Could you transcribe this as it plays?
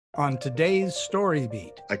On today's Story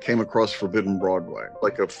Beat. I came across Forbidden Broadway.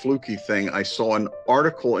 Like a fluky thing, I saw an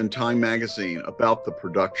article in Time magazine about the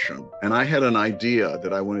production, and I had an idea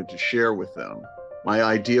that I wanted to share with them. My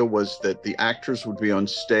idea was that the actors would be on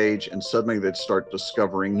stage and suddenly they'd start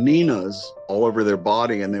discovering Ninas all over their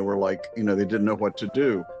body, and they were like, they didn't know what to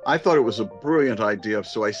do. I thought it was a brilliant idea,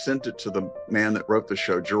 so I sent it to the man that wrote the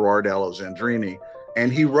show, Gerard Alessandrini.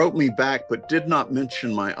 And he wrote me back, but did not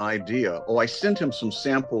mention my idea. Oh, I sent him some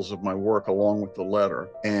samples of my work along with the letter,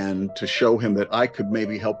 and to show him that I could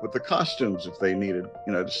maybe help with the costumes if they needed,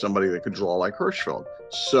 somebody that could draw like Hirschfeld.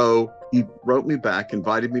 So he wrote me back,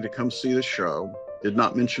 invited me to come see the show, did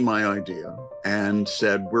not mention my idea, and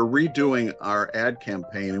said, we're redoing our ad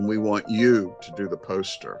campaign and we want you to do the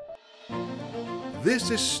poster. This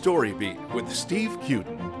is StoryBeat with Steve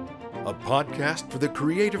Cuden, a podcast for the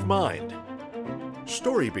creative mind.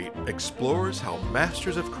 StoryBeat explores how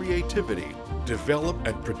masters of creativity develop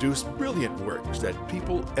and produce brilliant works that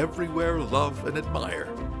people everywhere love and admire.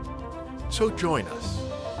 So join us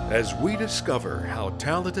as we discover how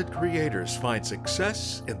talented creators find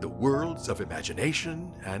success in the worlds of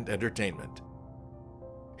imagination and entertainment.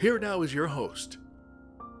 Here now is your host,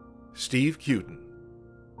 Steve Cuden.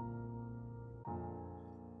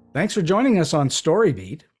 Thanks for joining us on Story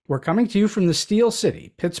Beat. We're coming to you from the Steel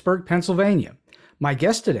City, Pittsburgh, Pennsylvania. My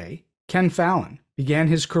guest today, Ken Fallin, began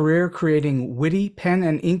his career creating witty pen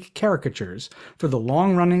and ink caricatures for the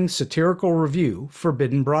long-running satirical revue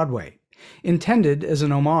Forbidden Broadway. Intended as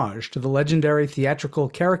an homage to the legendary theatrical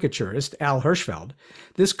caricaturist Al Hirschfeld,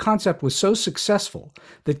 this concept was so successful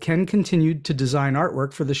that Ken continued to design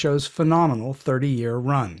artwork for the show's phenomenal 30-year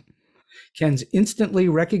run. Ken's instantly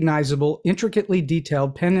recognizable, intricately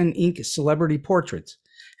detailed pen and ink celebrity portraits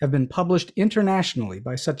have been published internationally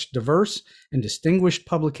by such diverse and distinguished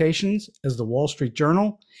publications as the Wall Street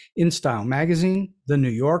Journal, InStyle Magazine, The New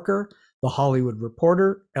Yorker, The Hollywood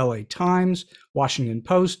Reporter, LA Times, Washington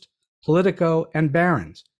Post, Politico, and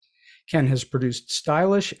Barron's. Ken has produced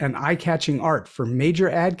stylish and eye-catching art for major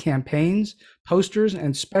ad campaigns, posters,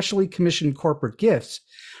 and specially commissioned corporate gifts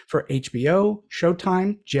for HBO,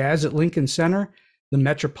 Showtime, Jazz at Lincoln Center, the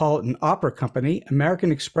Metropolitan Opera Company,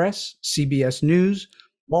 American Express, CBS News,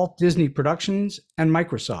 Walt Disney Productions, and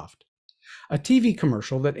Microsoft. A TV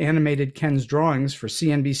commercial that animated Ken's drawings for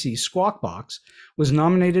CNBC's Squawk Box was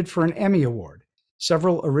nominated for an Emmy Award.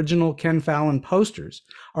 Several original Ken Fallin posters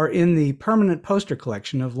are in the permanent poster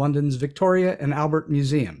collection of London's Victoria and Albert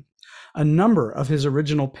Museum. A number of his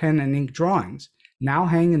original pen and ink drawings now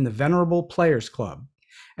hang in the venerable Players Club.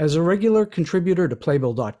 As a regular contributor to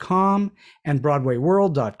Playbill.com and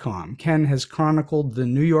BroadwayWorld.com, Ken has chronicled the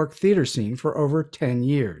New York theater scene for over 10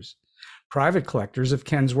 years. Private collectors of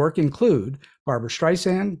Ken's work include Barbra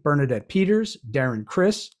Streisand, Bernadette Peters, Darren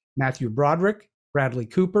Criss, Matthew Broderick, Bradley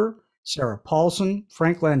Cooper, Sarah Paulson,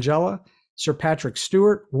 Frank Langella, Sir Patrick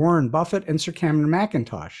Stewart, Warren Buffett, and Sir Cameron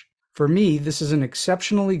McIntosh. For me, this is an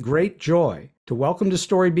exceptionally great joy to welcome to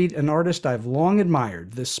StoryBeat an artist I've long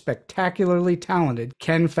admired, the spectacularly talented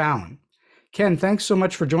Ken Fallin. Ken, thanks so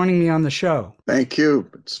much for joining me on the show. Thank you.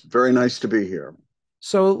 It's very nice to be here.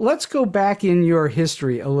 So let's go back in your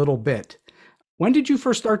history a little bit. When did you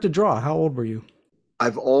first start to draw? How old were you?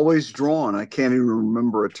 I've always drawn. I can't even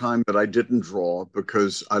remember a time that I didn't draw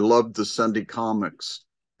because I loved the Sunday comics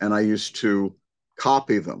and I used to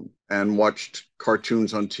copy them and watched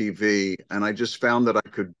cartoons on TV. And I just found that I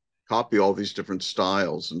could copy all these different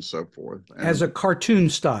styles and so forth. And as a cartoon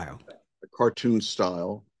style? A cartoon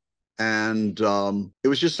style. And it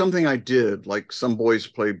was just something I did. Like some boys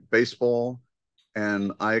played baseball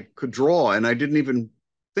and I could draw and I didn't even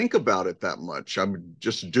think about it that much. I would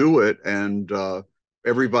just do it and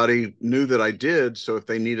everybody knew that I did. So if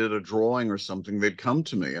they needed a drawing or something, they'd come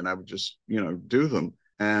to me and I would just, do them.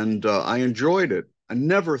 And I enjoyed it. I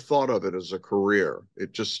never thought of it as a career.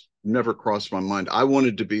 It just never crossed my mind. I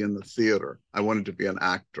wanted to be in the theater. I wanted to be an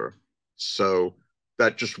actor. So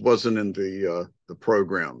that just wasn't in the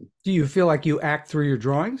program. Do you feel like you act through your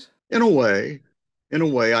drawings? In a way,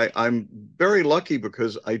 I'm very lucky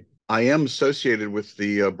because I am associated with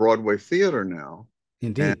the Broadway theater now.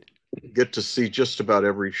 Indeed. And get to see just about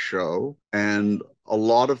every show. And a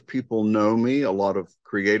lot of people know me. A lot of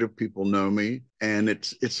creative people know me. And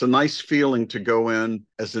it's a nice feeling to go in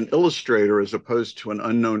as an illustrator as opposed to an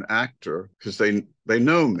unknown actor because they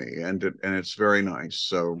know me and it's very nice.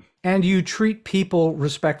 So. And you treat people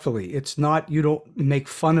respectfully. It's not, you don't make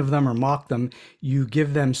fun of them or mock them. You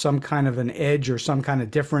give them some kind of an edge or some kind of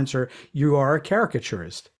difference, or you are a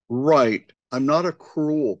caricaturist. Right. I'm not a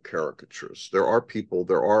cruel caricaturist. There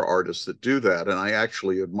are artists that do that, and I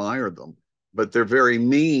actually admire them. but they're very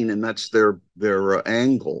mean, and that's their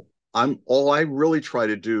angle. All I really try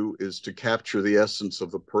to do is to capture the essence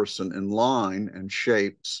of the person in line and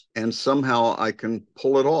shapes, and somehow I can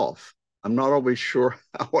pull it off. I'm not always sure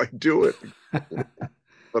how I do it,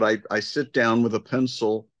 but I sit down with a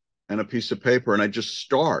pencil and a piece of paper and I just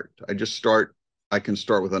start. I can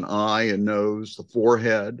start with an eye, a nose, the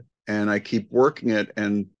forehead, and I keep working it.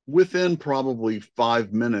 And within probably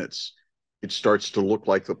 5 minutes, it starts to look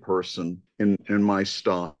like the person in my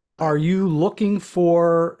style. Are you looking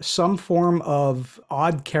for some form of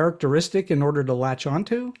odd characteristic in order to latch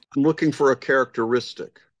onto? I'm looking for a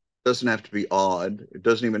characteristic. It doesn't have to be odd. It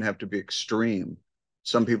doesn't even have to be extreme.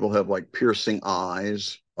 Some people have like piercing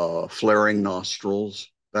eyes, flaring nostrils,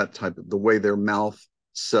 that type of the way their mouth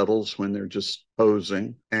settles when they're just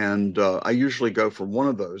posing. And I usually go for one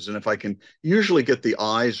of those. And if I can usually get the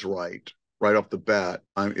eyes right off the bat,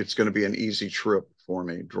 it's going to be an easy trip for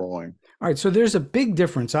me drawing. All right, so there's a big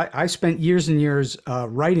difference. I spent years and years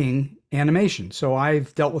writing animation, so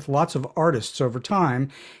I've dealt with lots of artists over time,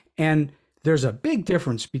 and there's a big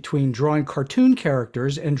difference between drawing cartoon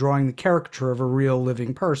characters and drawing the caricature of a real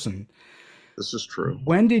living person. This is true.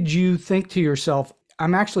 When did you think to yourself,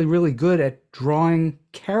 I'm actually really good at drawing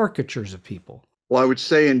caricatures of people? Well, I would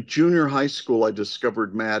say in junior high school, I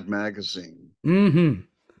discovered Mad Magazine, Mm-hmm.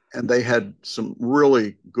 and they had some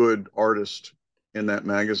really good artists in that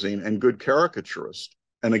magazine and good caricaturists.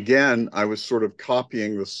 And again, I was sort of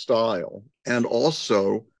copying the style. And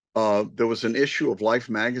also, there was an issue of Life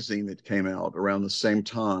magazine that came out around the same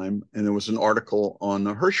time, and there was an article on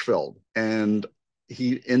Hirschfeld. And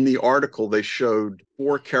in the article, they showed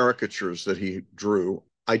 4 caricatures that he drew.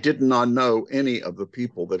 I did not know any of the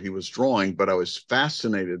people that he was drawing, but I was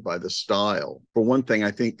fascinated by the style. For one thing,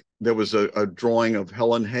 I think there was a drawing of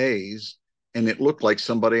Helen Hayes, and it looked like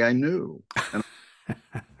somebody I knew. And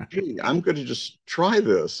gee, I'm going to just try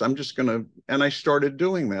this. And I started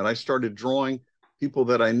doing that. I started drawing people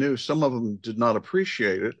that I knew. Some of them did not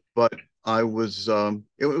appreciate it, but it was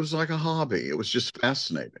like a hobby. It was just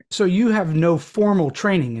fascinating. So you have no formal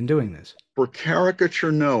training in doing this? For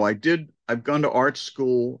caricature, no. I've gone to art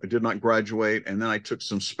school. I did not graduate. And then I took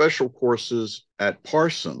some special courses at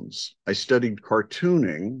Parsons. I studied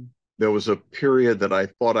cartooning. There was a period that I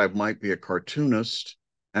thought I might be a cartoonist.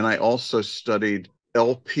 And I also studied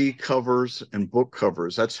LP covers and book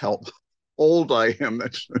covers. That's how old I am.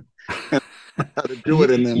 That's how to do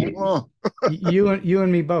it. And then you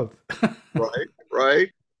and me both. right.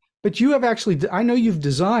 But you have actually, I know you've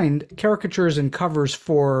designed caricatures and covers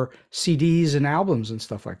for CDs and albums and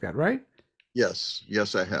stuff like that, right? Yes,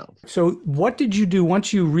 I have. So what did you do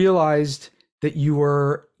once you realized that you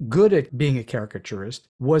were good at being a caricaturist?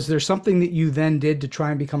 Was there something that you then did to try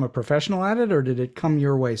and become a professional at it, or did it come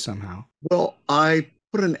your way somehow? Well, I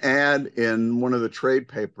put an ad in one of the trade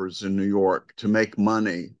papers in New York to make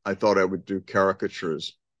money. I thought I would do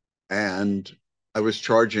caricatures, and I was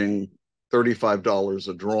charging $35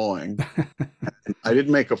 a drawing. I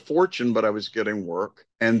didn't make a fortune, but I was getting work.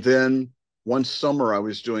 And then one summer I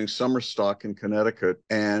was doing summer stock in Connecticut,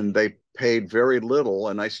 and they paid very little.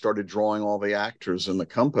 And I started drawing all the actors in the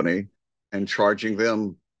company and charging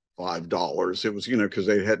them $5. It was, because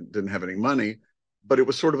they didn't have any money, but it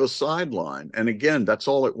was sort of a sideline. And again, that's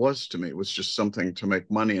all it was to me. It was just something to make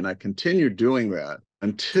money. And I continued doing that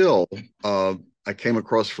until I came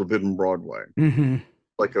across Forbidden Broadway. Mm-hmm.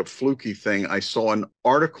 Like a fluky thing, I saw an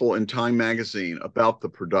article in Time magazine about the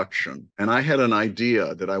production, and I had an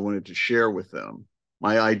idea that I wanted to share with them.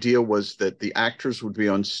 My idea was that the actors would be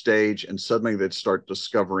on stage and suddenly they'd start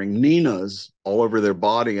discovering Ninas all over their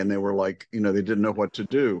body, and they were like, they didn't know what to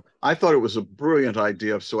do. I thought it was a brilliant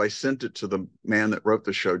idea, so I sent it to the man that wrote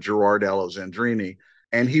the show, Gerard Alessandrini,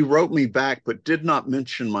 and he wrote me back, but did not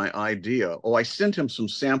mention my idea. Oh, I sent him some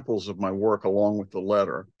samples of my work along with the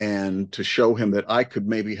letter, and to show him that I could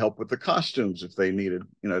maybe help with the costumes if they needed,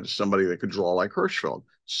 somebody that could draw like Hirschfeld.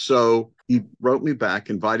 So he wrote me back,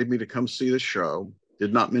 invited me to come see the show,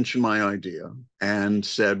 did not mention my idea, and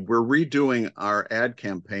said, we're redoing our ad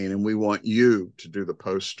campaign and we want you to do the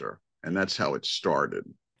poster. And that's how it started.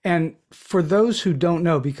 And for those who don't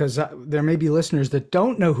know, because there may be listeners that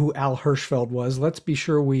don't know who Al Hirschfeld was, let's be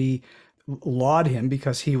sure we laud him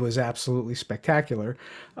because he was absolutely spectacular.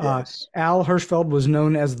 Yes. Al Hirschfeld was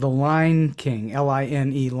known as the Line King,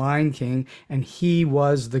 Line, Line King, and he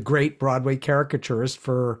was the great Broadway caricaturist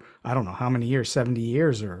for, I don't know how many years, 70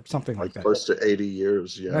 years or something like that. Close to 80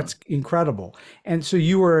 years, yeah. That's incredible. And so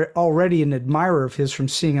you were already an admirer of his from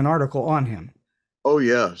seeing an article on him. Oh,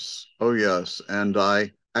 yes. And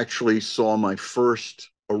I actually saw my first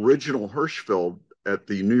original Hirschfeld at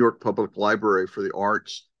the New York Public Library for the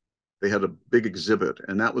Arts They had a big exhibit,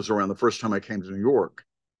 and that was around the first time I came to New York,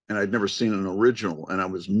 and I'd never seen an original, and I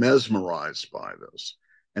was mesmerized by this.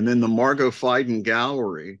 And then the Margot Fiden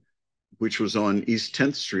Gallery, which was on East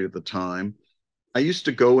 10th Street at the time, I used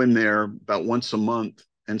to go in there about once a month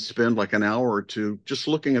and spend like an hour or two just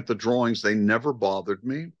looking at the drawings. They never bothered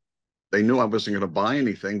me. They knew I wasn't going to buy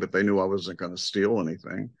anything, but they knew I wasn't going to steal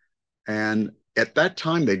anything. And at that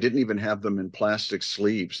time, they didn't even have them in plastic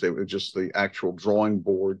sleeves. They were just the actual drawing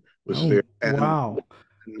board was there. And wow.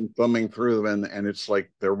 I'm thumbing through them, and it's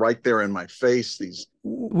like they're right there in my face. These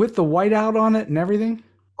with the whiteout on it and everything.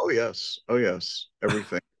 Oh yes,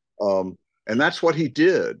 everything. And that's what he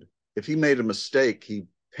did. If he made a mistake, he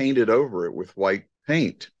painted over it with white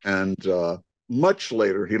paint. And much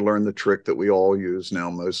later, he learned the trick that we all use now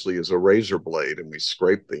mostly is a razor blade, and we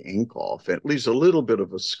scrape the ink off. It leaves a little bit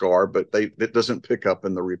of a scar, but it doesn't pick up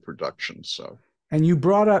in the reproduction. So. And you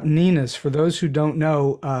brought up Nina's. For those who don't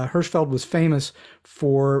know, Hirschfeld was famous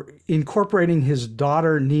for incorporating his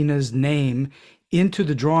daughter Nina's name into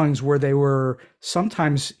the drawings, where they were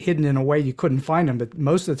sometimes hidden in a way you couldn't find them, but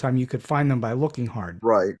most of the time you could find them by looking hard.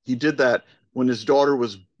 Right. He did that when his daughter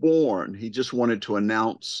was born. He just wanted to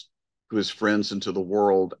announce to his friends and to the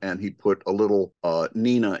world, and he put a little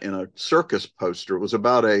Nina in a circus poster. It was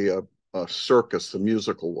about a circus, the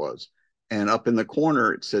musical was. And up in the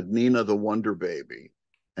corner, it said Nina the Wonder Baby.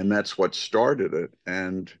 And that's what started it.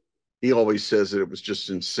 And he always says that it was just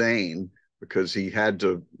insane because he had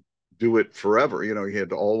to do it forever. You know, he had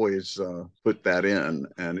to always put that in.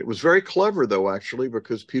 And it was very clever, though, actually,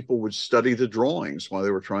 because people would study the drawings while they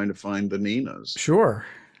were trying to find the Ninas. Sure.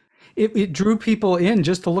 It drew people in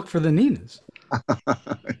just to look for the Ninas.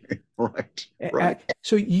 Right.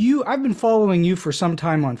 So I've been following you for some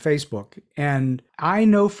time on Facebook, and I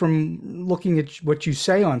know from looking at what you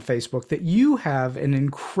say on Facebook that you have an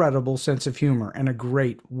incredible sense of humor and a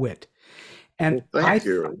great wit. And well, thank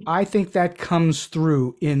you. I think that comes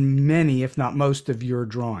through in many, if not most, of your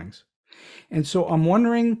drawings. And so I'm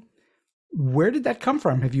wondering, where did that come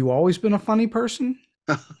from? Have you always been a funny person?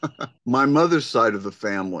 My mother's side of the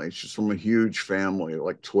family, she's from a huge family,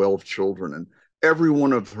 like 12 children, and every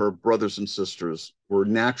one of her brothers and sisters were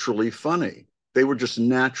naturally funny. They were just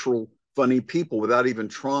natural, funny people without even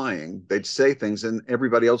trying. They'd say things and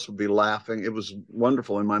everybody else would be laughing. It was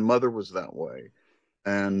wonderful. And my mother was that way.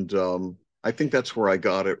 And I think that's where I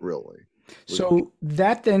got it, really. So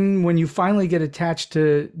that then, when you finally get attached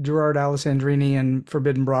to Gerard Alessandrini and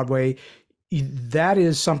Forbidden Broadway, that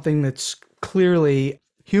is something that's clearly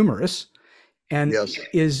humorous and yes.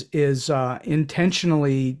 is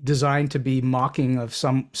intentionally designed to be mocking of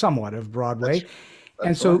somewhat of Broadway. That's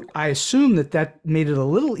and so right. I assume that made it a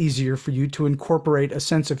little easier for you to incorporate a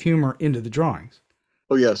sense of humor into the drawings.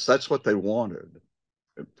 Oh, yes, that's what they wanted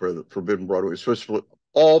for the Forbidden Broadway. It's supposed to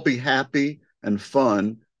all be happy and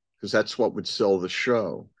fun because that's what would sell the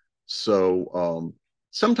show. So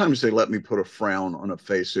sometimes they let me put a frown on a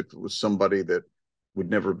face if it was somebody that would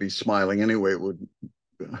never be smiling anyway.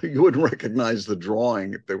 You wouldn't recognize the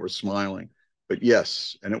drawing if they were smiling. But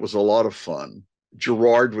yes, and it was a lot of fun.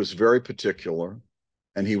 Gerard was very particular,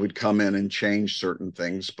 and he would come in and change certain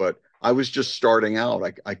things. But I was just starting out.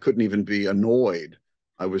 I couldn't even be annoyed.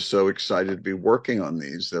 I was so excited to be working on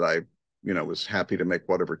these that I was happy to make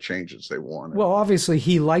whatever changes they wanted. Well, obviously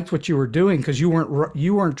he liked what you were doing because you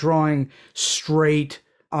weren't drawing straight,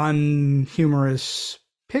 unhumorous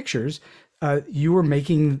pictures. You were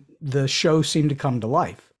making the show seem to come to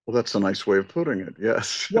life. Well, that's a nice way of putting it.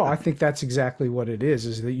 Yes. Well, I think that's exactly what it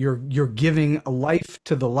is that you're giving a life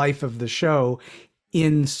to the life of the show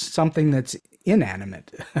in something that's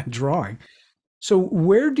inanimate, drawing. So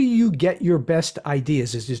where do you get your best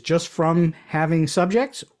ideas? Is this just from having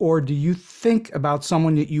subjects, or do you think about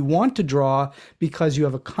someone that you want to draw because you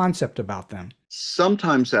have a concept about them?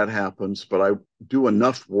 Sometimes that happens, but I do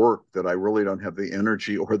enough work that I really don't have the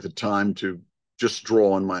energy or the time to just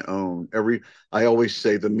draw on my own. I always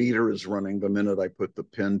say the meter is running the minute I put the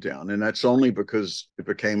pen down, and that's only because it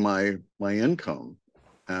became my income.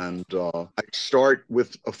 And I start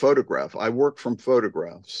with a photograph. I work from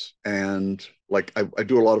photographs, and like I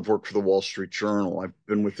do a lot of work for the Wall Street Journal. I've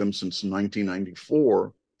been with them since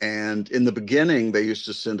 1994. And in the beginning, they used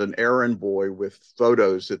to send an errand boy with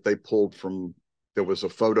photos that they pulled from, there was a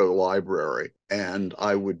photo library. And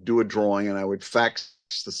I would do a drawing and I would fax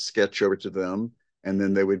the sketch over to them. And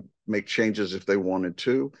then they would make changes if they wanted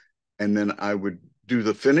to. And then I would do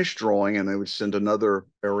the finished drawing, and they would send another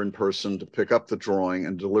errand person to pick up the drawing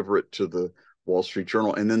and deliver it to the Wall Street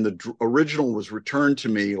Journal. And then the original was returned to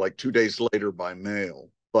me like 2 days later by mail.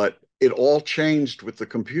 But it all changed with the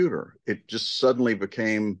computer. It just suddenly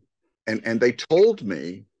became, and they told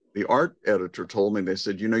me the art editor told me, they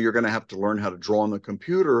said, you're going to have to learn how to draw on the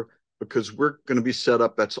computer because we're going to be set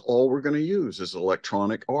up. That's all we're going to use is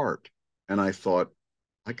electronic art. And I thought,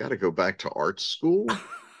 I got to go back to art school?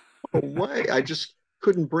 No way. I just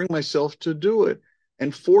couldn't bring myself to do it.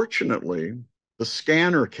 And fortunately, the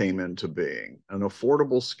scanner came into being, an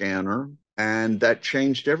affordable scanner. And that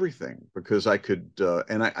changed everything because I could,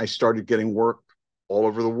 and I started getting work all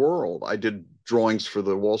over the world. I did drawings for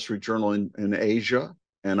the Wall Street Journal in Asia,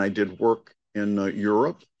 and I did work in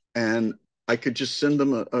Europe, and I could just send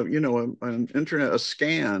them a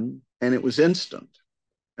scan, and it was instant.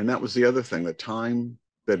 And that was the other thing, the time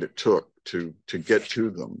that it took to get to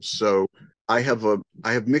them. So I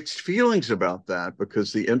have mixed feelings about that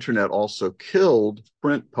because the internet also killed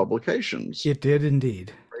print publications. It did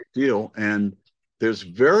indeed. Great deal. And there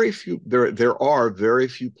are very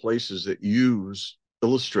few places that use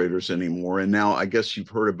illustrators anymore. And now I guess you've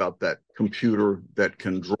heard about that computer that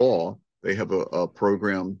can draw. They have a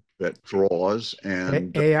program that draws,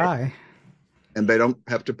 and AI. And they don't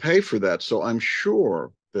have to pay for that. So I'm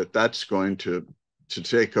sure that that's going to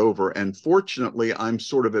take over. And fortunately, I'm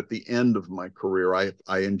sort of at the end of my career.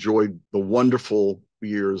 I enjoyed the wonderful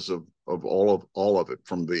years of all of it.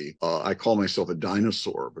 From the I call myself a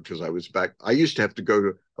dinosaur because I used to have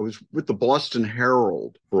to I was with the Boston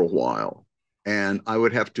Herald for a while, and I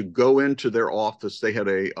would have to go into their office. They had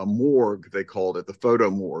a morgue, they called it, the photo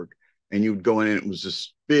morgue. And you would go in, and it was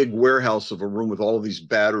this big warehouse of a room with all of these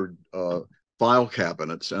battered file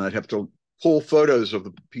cabinets. And I'd have to pull photos of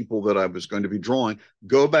the people that I was going to be drawing,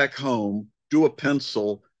 go back home, do a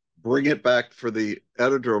pencil, bring it back for the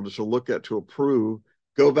editor to look at, to approve,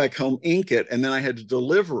 go back home, ink it, and then I had to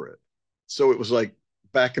deliver it. So it was like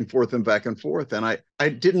back and forth and back and forth. And I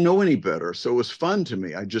didn't know any better. So it was fun to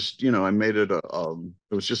me. I just, I made it it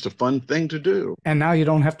was just a fun thing to do. And now you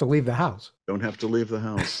don't have to leave the house. Don't have to leave the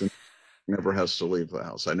house. And never has to leave the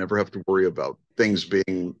house. I never have to worry about things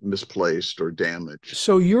being misplaced or damaged.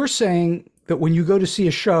 So you're saying that when you go to see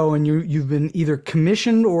a show and you've been either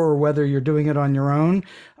commissioned or whether you're doing it on your own,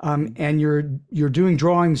 and you're doing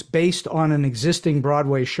drawings based on an existing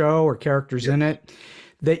Broadway show or characters in it,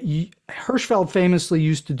 that Hirschfeld famously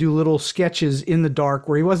used to do little sketches in the dark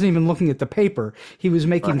where he wasn't even looking at the paper. He was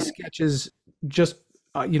making sketches just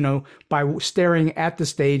by staring at the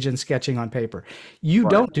stage and sketching on paper. You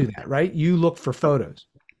don't do that, right? You look for photos.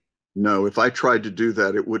 No, if I tried to do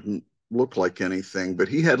that, it wouldn't look like anything. But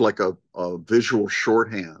he had like a visual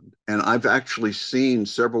shorthand. And I've actually seen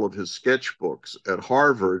several of his sketchbooks at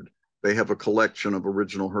Harvard. They have a collection of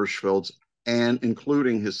original Hirschfelds, and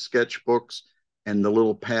including his sketchbooks and the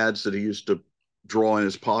little pads that he used to draw in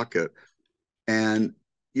his pocket. And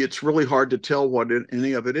it's really hard to tell what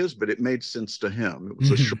any of it is, but it made sense to him. It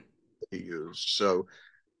was a short that he used. So,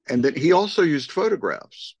 and then he also used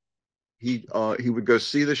photographs. He would go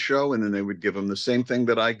see the show, and then they would give him the same thing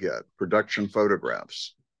that I get, production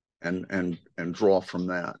photographs, and draw from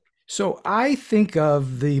that. So I think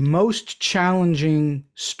of the most challenging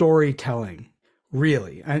storytelling,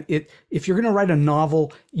 really. If you're going to write a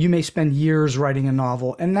novel, you may spend years writing a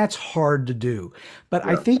novel, and that's hard to do. But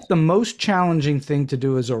I think the most challenging thing to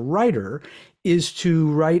do as a writer is to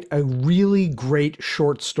write a really great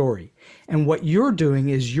short story. And what you're doing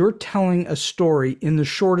is you're telling a story in the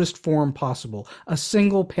shortest form possible, a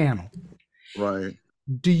single panel. Right.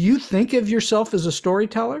 Do you think of yourself as a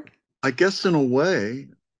storyteller? I guess in a way,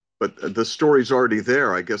 but the story's already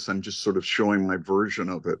there. I guess I'm just sort of showing my version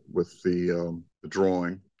of it with the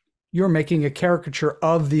drawing. You're making a caricature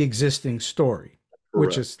of the existing story,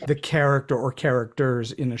 which is the character or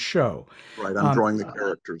characters in a show. Right. I'm drawing the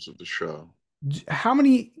characters of the show. How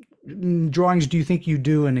many drawings do you think you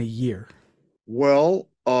do in a year? Well,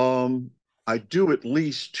 I do at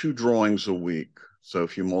least 2 drawings a week. So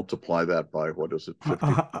if you multiply that by, what is it? 50?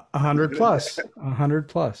 100 plus, 100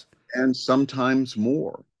 plus. And sometimes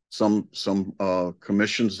more. Some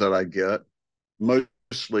commissions that I get,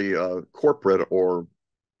 mostly corporate or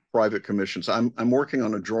private commissions. I'm working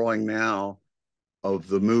on a drawing now of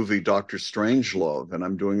the movie Dr. Strangelove, and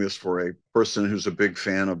I'm doing this for a person who's a big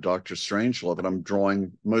fan of Dr. Strangelove, and I'm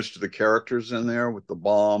drawing most of the characters in there with the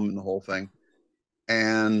bomb and the whole thing.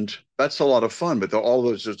 And that's a lot of fun, but all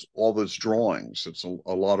those drawings, it's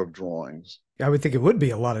a lot of drawings. I would think it would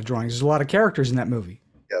be a lot of drawings. There's a lot of characters in that movie.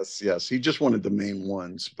 Yes. He just wanted the main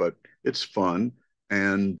ones, but it's fun.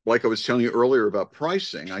 And like I was telling you earlier about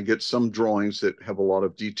pricing, I get some drawings that have a lot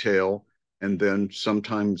of detail, and then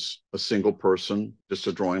sometimes a single person, just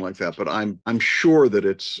a drawing like that. But I'm sure that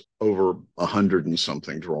it's over 100 and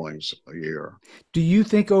something drawings a year. Do you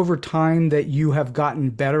think over time that you have gotten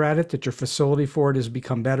better at it, that your facility for it has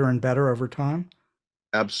become better and better over time?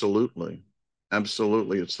 Absolutely.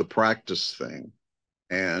 Absolutely. It's the practice thing.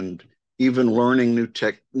 And even learning new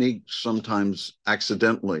techniques sometimes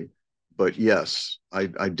accidentally. But yes, I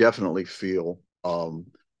definitely feel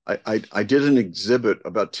I did an exhibit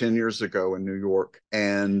about 10 years ago in New York,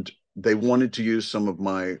 and they wanted to use some of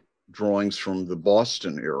my drawings from the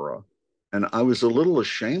Boston era. And I was a little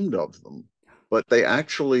ashamed of them, but they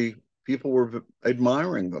actually, people were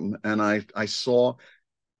admiring them. And I saw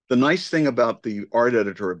the nice thing about the art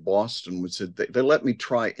editor at Boston was that they let me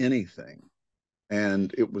try anything.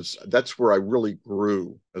 And that's where I really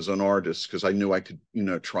grew as an artist because I knew I could,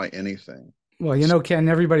 try anything. Well, So Ken,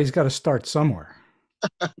 everybody's got to start somewhere.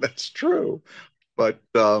 that's true. But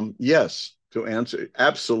yes, to answer,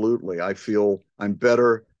 absolutely. I feel I'm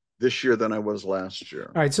better this year than I was last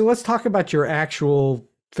year. All right, so let's talk about your actual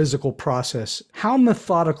physical process. How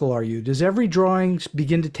methodical are you? Does every drawing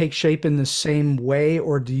begin to take shape in the same way,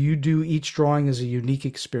 or do you do each drawing as a unique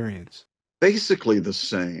experience? Basically the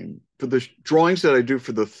same. For the drawings that I do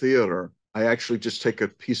for the theater, I actually just take a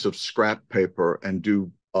piece of scrap paper and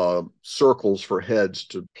do circles for heads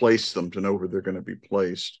to place them to know where they're going to be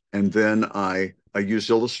placed. And then I use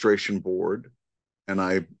illustration board and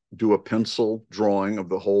I do a pencil drawing of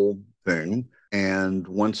the whole thing. And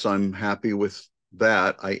once I'm happy with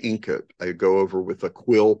that, I ink it. I go over with a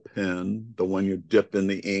quill pen, the one you dip in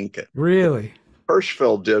the ink. Really?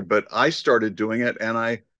 Hirschfeld did, but I started doing it and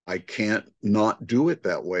I can't not do it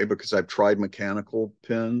that way because I've tried mechanical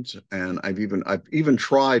pens and I've even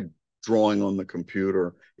tried drawing on the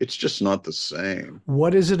computer. It's just not the same.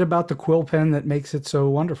 What is it about the quill pen that makes it so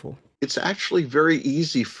wonderful? It's actually very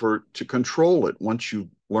easy to control it once you've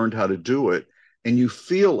learned how to do it and you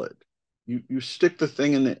feel it. You stick the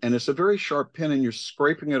thing in and it's a very sharp pen and you're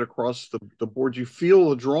scraping it across the board. You feel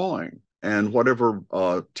the drawing and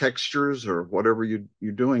whatever textures or whatever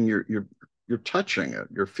you're doing, you're touching it,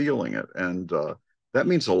 you're feeling it, and that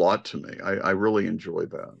means a lot to me. I really enjoy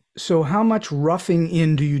that. So how much roughing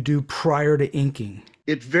in do you do prior to inking?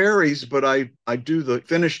 It varies, but I do the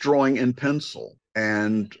finished drawing in pencil.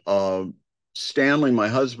 And Stanley, my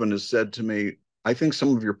husband, has said to me, I think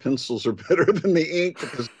some of your pencils are better than the ink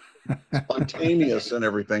because it's spontaneous and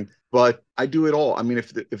everything. But I do it all. I mean,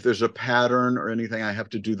 if there's a pattern or anything, I have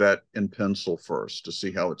to do that in pencil first to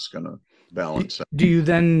see how it's going to balance out. Do you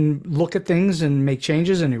then look at things and make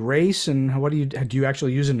changes and erase? And what do you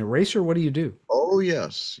actually use an eraser? What do you do? Oh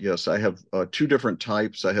yes, yes. I have two different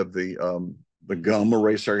types. I have the gum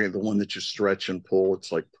eraser, the one that you stretch and pull.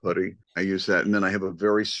 It's like putty. I use that, and then I have a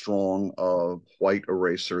very strong white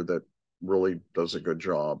eraser that really does a good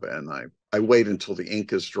job. And I wait until the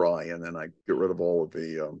ink is dry, and then I get rid of all of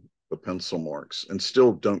the pencil marks, and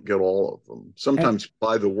still don't get all of them. And Sometimes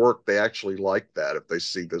by the work, they actually like that if they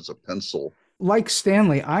see there's a pencil. like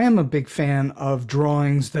Stanley, I am a big fan of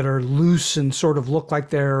drawings that are loose and sort of look like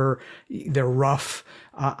they're rough.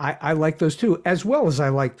 I like those too, as well as I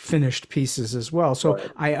like finished pieces as well. So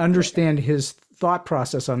Right. I understand his thought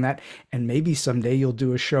process on that. And maybe someday you'll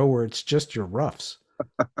do a show where it's just your roughs.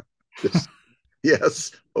 Yes.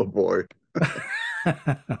 Yes. Oh boy.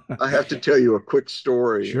 I have to tell you a quick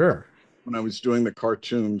story. Sure. When I was doing the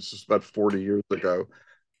cartoons, it's about 40 years ago,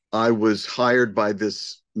 I was hired by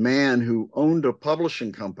this man who owned a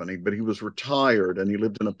publishing company, but he was retired and he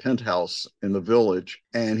lived in a penthouse in the village.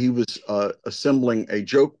 And he was assembling a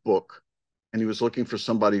joke book and he was looking for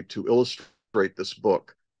somebody to illustrate this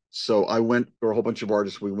book. So I went, there were a whole bunch of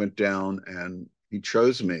artists. We went down and he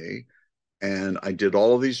chose me and I did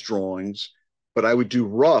all of these drawings, but I would do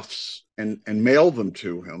roughs and mail them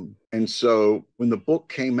to him. And so when the book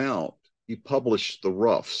came out, he published the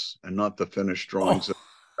roughs and not the finished drawings. Oh.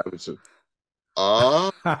 I was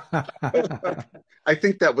ah, I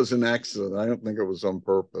think that was an accident. I don't think it was on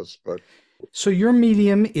purpose, but So your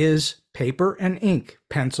medium is paper and ink,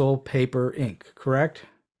 pencil, paper, ink, correct?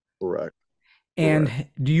 correct, correct. And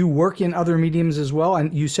do you work in other mediums as well?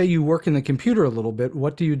 And you say you work in the computer a little bit.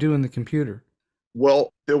 What do you do in the computer?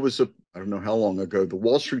 Well, there was I don't know how long ago, the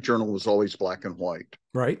Wall Street Journal was always black and white.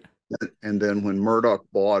 Right? And then when Murdoch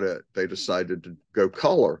bought it, they decided to go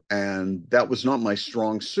color. And that was not my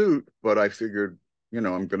strong suit, but I figured, I'm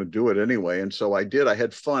going to do it anyway. And so I did. I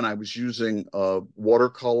had fun. I was using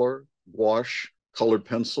watercolor, gouache, colored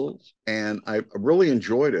pencils, and I really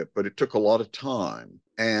enjoyed it, but it took a lot of time.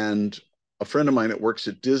 And a friend of mine that works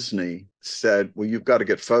at Disney said, well, you've got to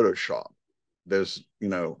get Photoshop.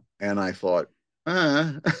 And I thought,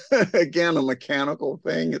 again, a mechanical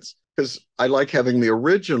thing. It's because I like having the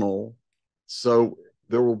original. So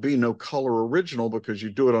there will be no color original because you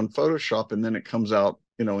do it on Photoshop and then it comes out,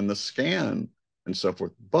 in the scan and so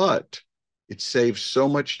forth. But it saves so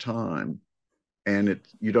much time and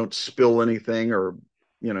you don't spill anything or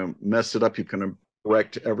mess it up. You can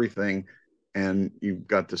correct everything, and you've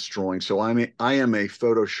got this drawing. So I am a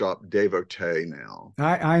Photoshop devotee now.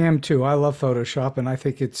 I am too. I love Photoshop, and I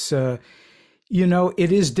think it's it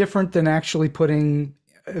is different than actually putting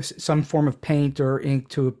some form of paint or ink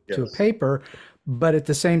to a Yes. paper, but at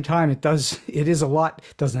the same time, it is a lot.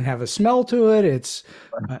 It doesn't have a smell to it. It's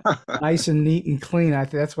uh, nice and neat and clean. I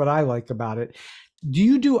think that's what I like about it. Do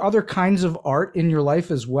you do other kinds of art in your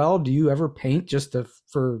life as well? Do you ever paint just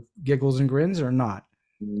for giggles and grins or not?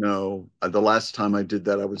 No, the last time I did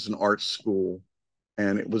that, I was in art school,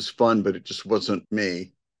 and it was fun, but it just wasn't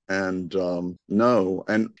me. And no,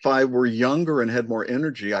 and if I were younger and had more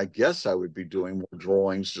energy, I guess I would be doing more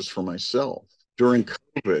drawings just for myself. During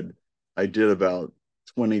COVID, I did about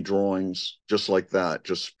 20 drawings just like that,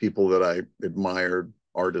 just people that I admired,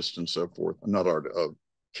 artists and so forth. Not art,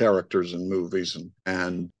 characters in movies,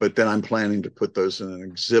 and but then I'm planning to put those in an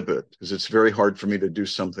exhibit, because it's very hard for me to do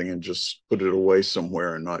something and just put it away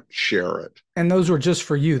somewhere and not share it. And those were just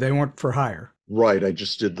for you. They weren't for hire. Right. I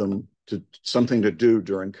just did them to something to do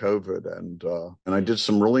during COVID, and I did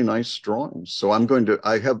some really nice drawings. So I'm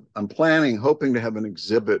planning, hoping to have an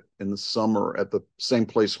exhibit in the summer at the same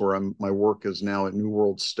place where my work is now at New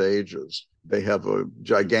World Stages. They have a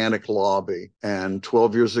gigantic lobby, and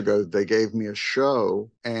 12 years ago they gave me a show,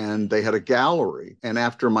 and they had a gallery. And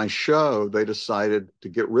after my show, they decided to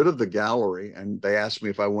get rid of the gallery, and they asked me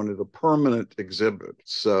if I wanted a permanent exhibit.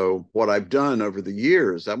 So what I've done over the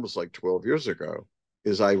years, that was like 12 years ago,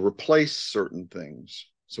 is I replace certain things.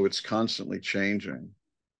 So it's constantly changing.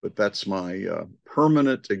 But that's my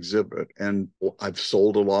permanent exhibit. And I've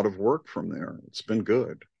sold a lot of work from there. It's been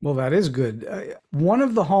good. Well, that is good. One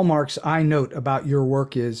of the hallmarks I note about your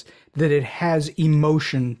work is that it has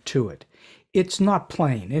emotion to it. It's not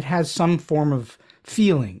plain, it has some form of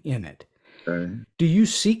feeling in it. Okay. Do you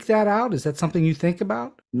seek that out? Is that something you think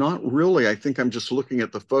about? Not really. I think I'm just looking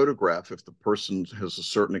at the photograph. If the person has a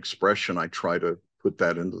certain expression, I try to put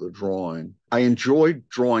that into the drawing. I enjoy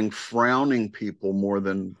drawing frowning people more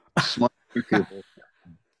than smiling people,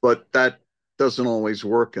 but that doesn't always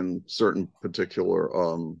work in certain particular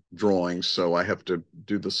drawings. So I have to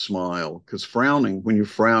do the smile, because when you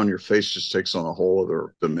frown, your face just takes on a whole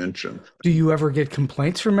other dimension. Do you ever get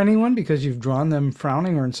complaints from anyone because you've drawn them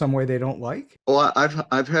frowning or in some way they don't like? Well,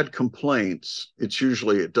 I've had complaints. It's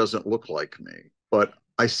usually it doesn't look like me, but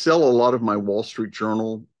I sell a lot of my Wall Street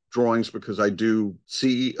Journal drawings because I do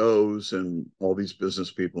CEOs and all these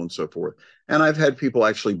business people and so forth. And I've had people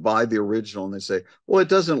actually buy the original, and they say, well, it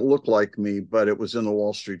doesn't look like me, but it was in the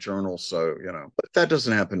Wall Street Journal. So, but that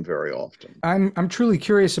doesn't happen very often. I'm truly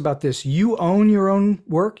curious about this. You own your own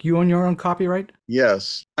work? You own your own copyright?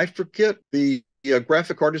 Yes. I forget the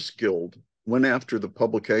Graphic Artists Guild went after the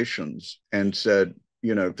publications and said,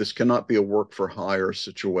 this cannot be a work for hire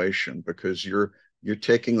situation, because you're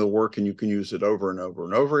taking the work and you can use it over and over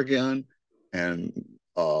and over again. And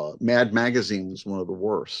Mad Magazine was one of the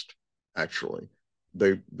worst, actually.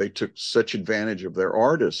 They took such advantage of their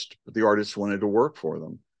artist, but the artists wanted to work for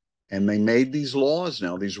them. And they made these laws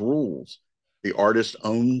now, these rules. The artist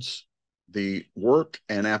owns the work,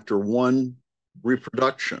 and after one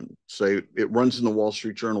reproduction, say it runs in the Wall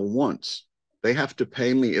Street Journal once, they have to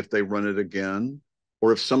pay me if they run it again.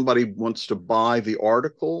 Or if somebody wants to buy the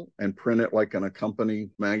article and print it like in a company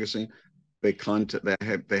magazine, they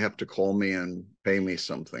have to call me and pay me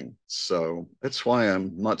something. So that's why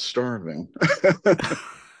I'm not starving.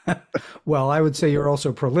 Well, I would say you're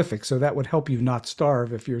also prolific, so that would help you not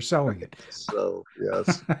starve if you're selling it. So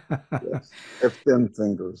yes, yes. I have thin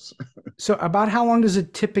fingers. So about how long does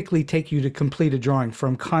it typically take you to complete a drawing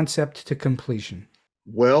from concept to completion?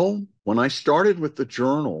 Well, when I started with the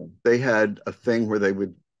journal, they had a thing where they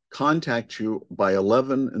would contact you by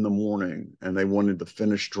 11 in the morning, and they wanted the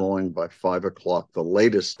finished drawing by 5 o'clock, the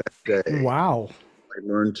latest that day. Wow. I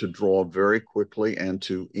learned to draw very quickly and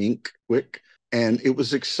to ink quick. And it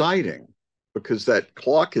was exciting because that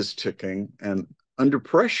clock is ticking, and under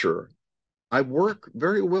pressure, I work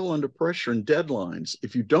very well under pressure and deadlines.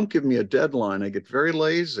 If you don't give me a deadline, I get very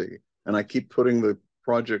lazy and I keep putting the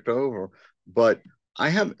project over. But I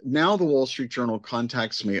have now, the Wall Street Journal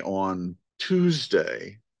contacts me on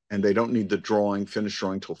Tuesday, and they don't need the finished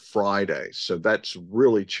drawing till Friday. So that's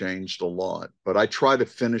really changed a lot. But I try to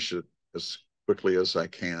finish it as quickly as I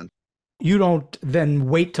can. You don't then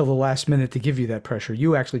wait till the last minute to give you that pressure.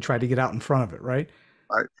 You actually try to get out in front of it, right?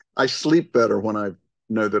 I sleep better when I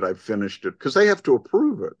know that I've finished it, because they have to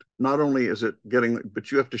approve it. Not only is it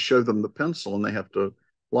but you have to show them the pencil and they have to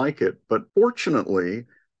like it. But fortunately,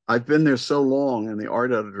 I've been there so long and the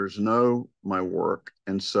art editors know my work.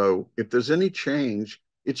 And so if there's any change,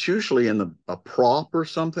 it's usually in a prop or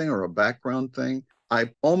something or a background thing. I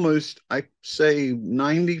say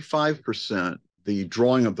 95% the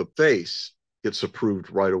drawing of the face gets approved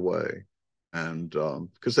right away. And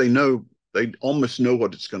because they almost know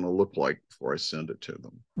what it's going to look like before I send it to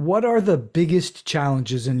them. What are the biggest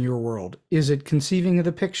challenges in your world? Is it conceiving of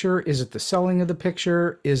the picture? Is it the selling of the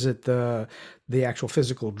picture? Is it the actual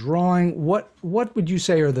physical drawing? What would you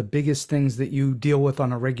say are the biggest things that you deal with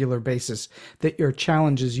on a regular basis, that your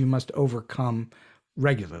challenges you must overcome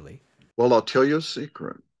regularly? Well, I'll tell you a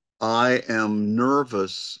secret. I am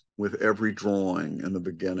nervous with every drawing in the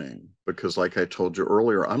beginning because, like I told you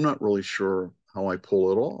earlier, I'm not really sure how I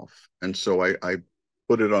pull it off. And so I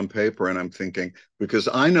put it on paper and I'm thinking, because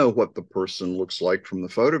I know what the person looks like from the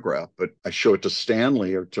photograph, but I show it to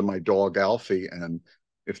Stanley or to my dog Alfie. And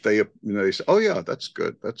if they say, oh yeah, that's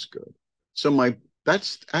good. That's good. So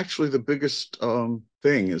that's actually the biggest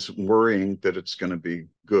thing, is worrying that it's going to be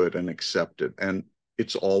good and accepted. And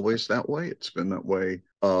it's always that way. It's been that way.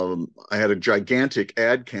 I had a gigantic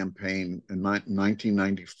ad campaign in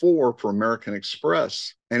 1994 for American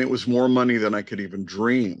Express, and it was more money than I could even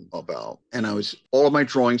dream about. And all of my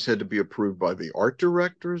drawings had to be approved by the art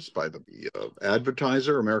directors, by the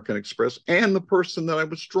advertiser, American Express, and the person that I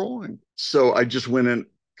was drawing. So I just went in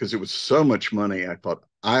because it was so much money. I thought,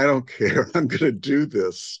 I don't care. I'm going to do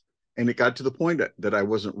this. And it got to the point that I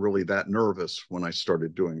wasn't really that nervous when I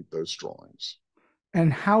started doing those drawings.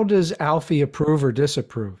 And how does Alfie approve or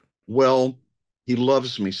disapprove? Well, he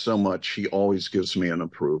loves me so much, he always gives me an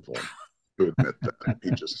approval, to admit that.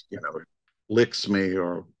 He just, licks me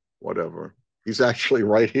or whatever. He's actually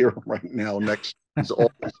right here, right now, he's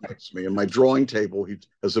always next to me. And my drawing table, he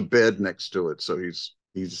has a bed next to it, so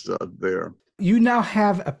he's there. You now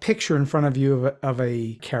have a picture in front of you of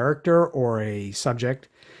a character or a subject.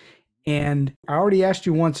 And I already asked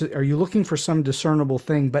you once, are you looking for some discernible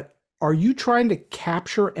thing? But are you trying to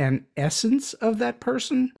capture an essence of that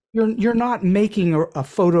person? You're not making a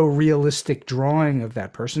photorealistic drawing of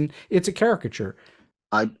that person. It's a caricature.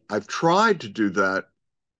 I've tried to do that,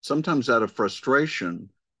 sometimes out of frustration,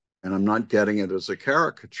 and I'm not getting it as a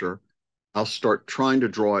caricature. I'll start trying to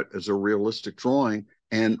draw it as a realistic drawing,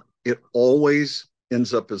 and it always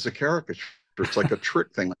ends up as a caricature. It's like a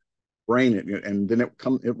trick thing, like brain it, and then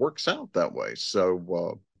it works out that way.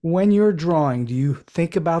 So when you're drawing, do you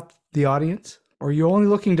think about the audience, or are you only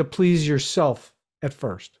looking to please yourself at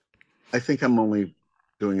first? I think I'm only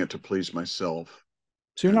doing it to please myself.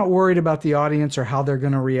 So you're not worried about the audience or how they're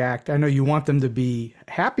going to react. I know you want them to be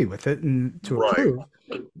happy with it and to approve.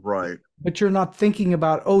 Right. But you're not thinking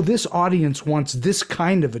about, oh, this audience wants this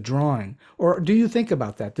kind of a drawing. Or do you think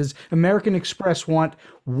about that? Does American Express want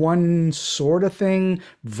one sort of thing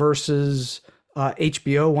versus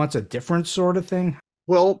HBO wants a different sort of thing?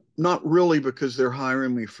 Well, not really, because they're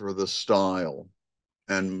hiring me for the style.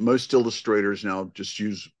 And most illustrators now just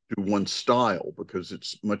do one style because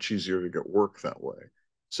it's much easier to get work that way.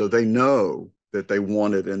 So they know that they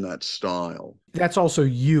want it in that style. That's also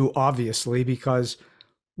you, obviously, because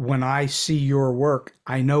when I see your work,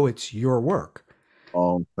 I know it's your work.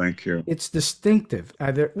 Oh, thank you. It's distinctive.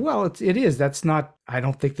 It is. That's not, I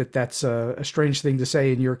don't think that's a strange thing to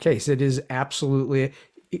say in your case. It is absolutely,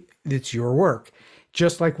 it's your work.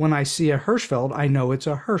 Just like when I see a Hirschfeld, I know it's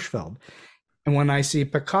a Hirschfeld. And when I see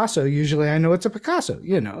Picasso, usually I know it's a Picasso.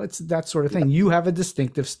 It's that sort of thing. You have a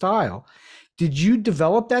distinctive style. Did you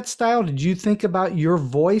develop that style? Did you think about your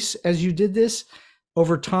voice as you did this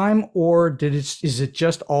over time, or is it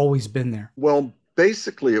just always been there? Well,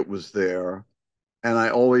 basically it was there, and I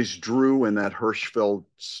always drew in that Hirschfeld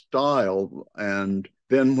style. And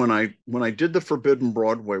then when I did the Forbidden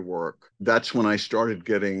Broadway work, that's when I started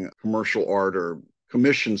getting commercial art or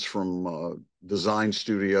commissions from design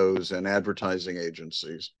studios and advertising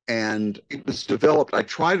agencies. And it was developed. I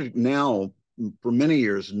tried now for many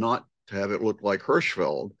years not to have it look like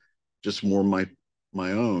Hirschfeld, just more my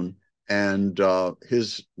own. And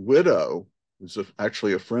his widow, who's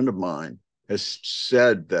actually a friend of mine, has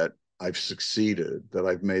said that I've succeeded, that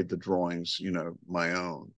I've made the drawings, my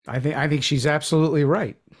own. I think she's absolutely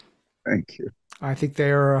right. Thank you. I think they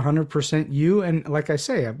are 100% you. And like I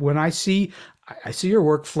say, when I see your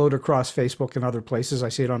work float across Facebook and other places, I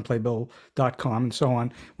see it on playbill.com and so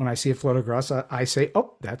on. When I see it float across, I say,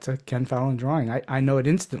 oh, that's a Ken Fallin drawing. I know it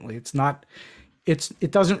instantly.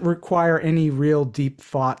 It doesn't require any real deep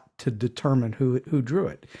thought to determine who drew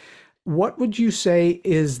it. What would you say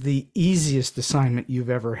is the easiest assignment you've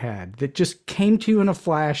ever had that just came to you in a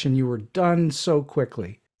flash and you were done so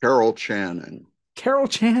quickly? Carol Channing. Carol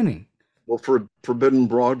Channing. Well, for Forbidden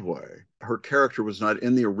Broadway, her character was not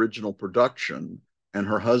in the original production, and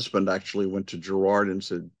her husband actually went to Gerard and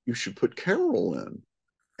said, "You should put Carol in."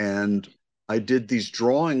 And I did these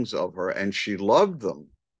drawings of her, and she loved them.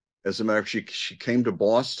 As a matter of fact, she came to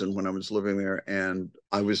Boston when I was living there, and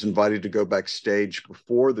I was invited to go backstage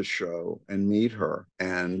before the show and meet her.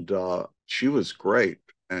 And she was great.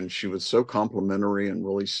 And she was so complimentary and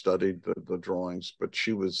really studied the drawings. But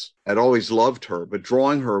I'd always loved her. But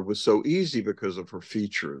drawing her was so easy because of her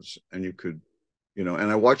features. And you could, and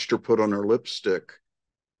I watched her put on her lipstick,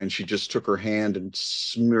 and she just took her hand and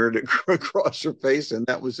smeared it across her face. And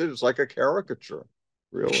that was it. It was like a caricature.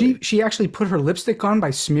 Really? She actually put her lipstick on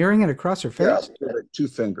by smearing it across her face? Yeah, like 2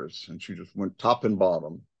 fingers, and she just went top and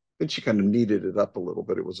bottom. Then she kind of kneaded it up a little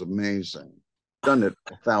bit. It was amazing. Done it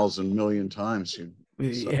 1,000,000,000 times.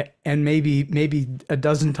 Yeah, and maybe a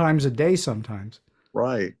dozen times a day sometimes.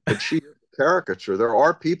 Right. But she is a caricature. There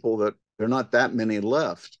are people that there are not that many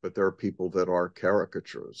left, but there are people that are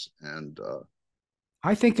caricatures. And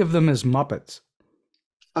I think of them as Muppets.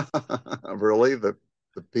 really, the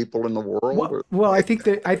people in the world? Well, I think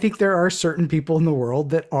there are certain people in the world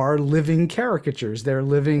that are living caricatures. They're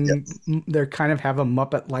living, Yes. they kind of have a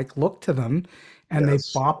Muppet-like look to them, and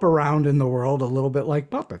Yes. they bop around in the world a little bit like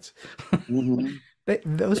puppets. Mm-hmm.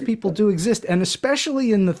 Those people do exist, and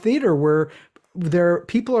especially in the theater where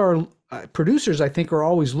people are producers, I think, are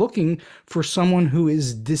always looking for someone who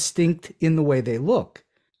is distinct in the way they look.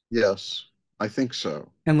 Yes, I think so.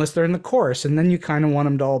 Unless they're in the chorus, and then you kind of want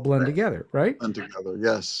them to all blend Right. together, right? Blend together.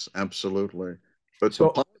 Yes, absolutely. But the So,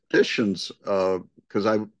 politicians, because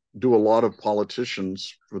I do a lot of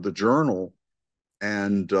politicians for the Journal,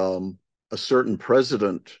 and a certain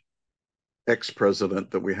president,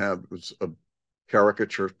 ex-president that we have was a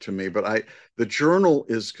caricature to me. But the Journal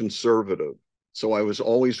is conservative, so I was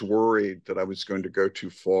always worried that I was going to go too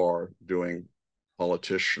far doing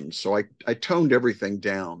politicians. So I toned everything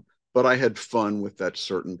down, but I had fun with that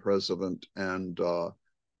certain president, and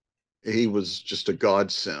he was just a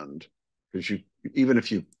godsend, because even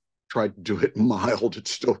if you tried to do it mild, it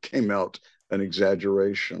still came out an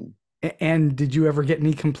exaggeration. and did you ever get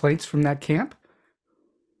any complaints from that camp?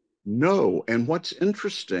 No. And what's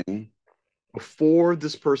interesting, before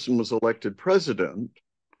this person was elected president,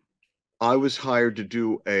 I was hired to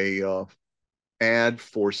do a ad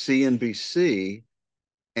for CNBC,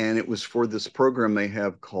 and it was for this program they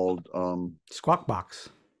have called Squawk Box.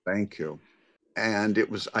 Thank you. And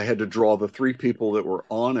I had to draw the 3 people that were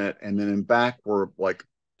on it, and then in back were like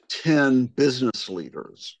 10 business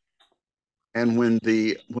leaders. And when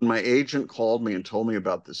my agent called me and told me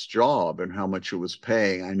about this job and how much it was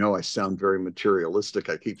paying, I know I sound very materialistic.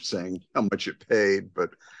 I keep saying how much it paid, but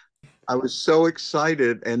I was so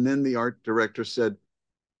excited. And then the art director said,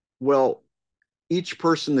 "Well, each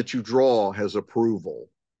person that you draw has approval.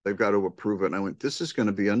 They've got to approve it." And I went, "This is going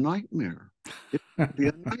to be a nightmare. It's going to be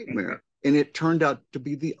a nightmare." And it turned out to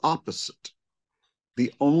be the opposite.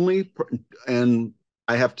 And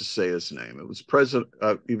I have to say his name. It was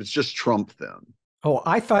he was just Trump then. Oh,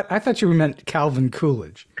 I thought you meant Calvin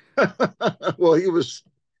Coolidge. Well,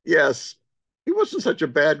 yes, he wasn't such a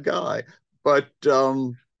bad guy, but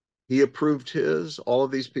he approved all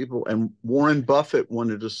of these people. And Warren Buffett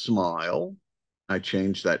wanted a smile. I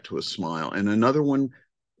changed that to a smile. And another one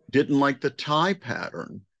didn't like the tie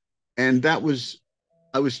pattern. And I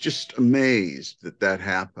was just amazed that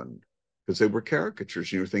happened, because they were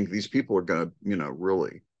caricatures. You think these people are going to,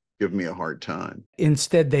 really give me a hard time.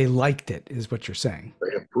 Instead, they liked it, is what you're saying.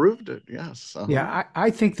 They approved it, yes. Uh-huh. Yeah,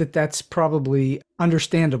 I think that's probably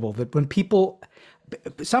understandable, that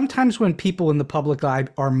sometimes when people in the public eye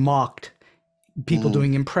are mocked, people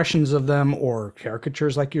doing impressions of them or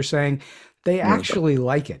caricatures, like you're saying, they actually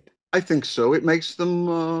like it. I think so. It makes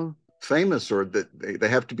them famous, or that they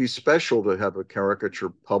have to be special to have a caricature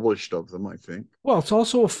published of them, I think. Well, it's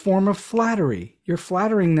also a form of flattery. You're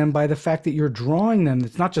flattering them by the fact that you're drawing them.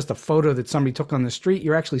 It's not just a photo that somebody took on the street.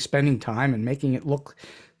 You're actually spending time and making it look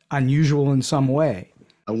unusual in some way.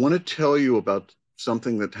 I want to tell you about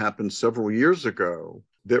something that happened several years ago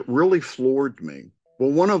that really floored me. Well,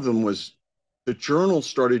 one of them was the Journal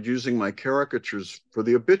started using my caricatures for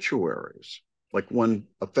the obituaries. Like when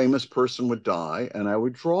a famous person would die, and I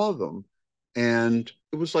would draw them. And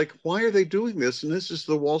it was like, why are they doing this? And this is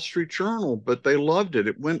the Wall Street Journal, but they loved it.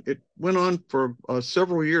 It went on for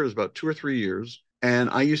several years, about 2 or 3 years. And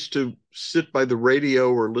I used to sit by the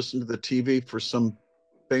radio or listen to the TV for some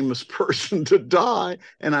famous person to die.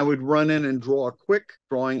 And I would run in and draw a quick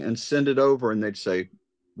drawing and send it over. And they'd say,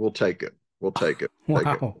 "We'll take it. We'll take it." Take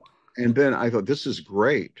Wow. it. And then I thought, this is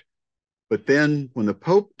great. But then when the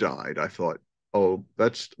Pope died, I thought, oh,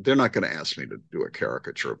 they're not going to ask me to do a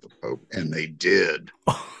caricature of the Pope. And they did.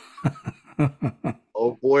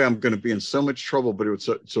 Oh boy, I'm going to be in so much trouble, but it's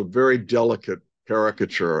a very delicate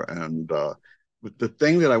caricature. And but the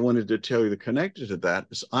thing that I wanted to tell you that connected to that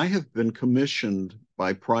is I have been commissioned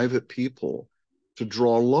by private people to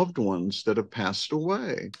draw loved ones that have passed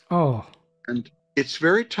away. Oh, And it's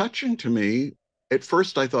very touching to me. At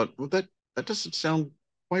first, I thought, well, that doesn't sound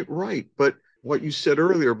quite right. But what you said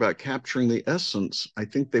earlier about capturing the essence, I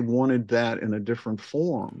think they wanted that in a different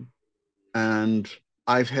form. And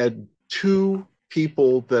I've had two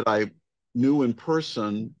people that I knew in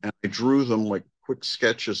person, and I drew them like quick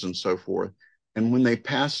sketches and so forth. And when they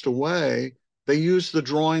passed away, they used the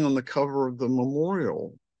drawing on the cover of the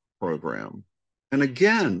memorial program. And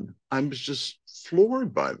again, I was just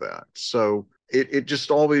floored by that. So it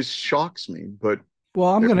just always shocks me. But well,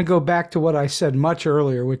 I'm going to go back to what I said much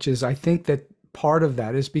earlier, which is I think that part of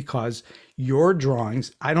that is because your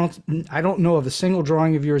drawings, I don't know of a single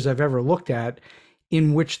drawing of yours I've ever looked at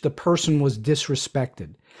in which the person was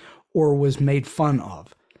disrespected or was made fun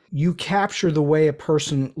of. You capture the way a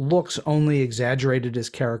person looks, only exaggerated as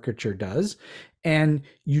caricature does, and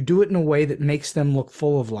you do it in a way that makes them look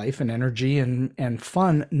full of life and energy and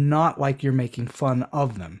fun, not like you're making fun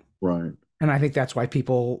of them. right. And I think that's why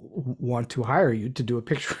people want to hire you to do a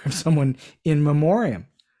picture of someone in memoriam.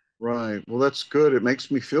 Right. Well, that's good. It makes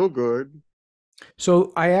me feel good.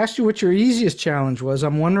 So I asked you what your easiest challenge was.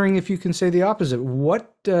 I'm wondering if you can say the opposite.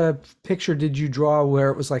 What picture did you draw where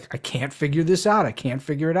it was like, I can't figure this out. I can't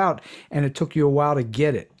figure it out. And it took you a while to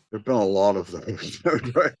get it. There've been a lot of those,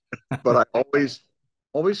 right? But I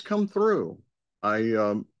always come through.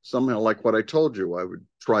 I somehow, like what I told you, I would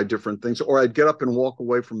try different things, or I'd get up and walk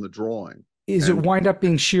away from the drawing. Is it wind up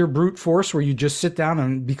being sheer brute force where you just sit down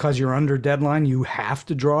and because you're under deadline, you have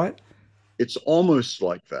to draw it? It's almost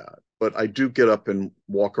like that, but I do get up and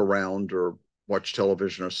walk around or watch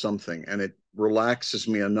television or something, and it relaxes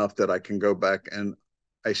me enough that I can go back and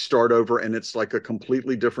I start over, and it's like a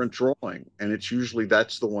completely different drawing. And it's usually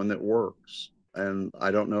that's the one that works. And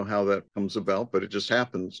I don't know how that comes about, but it just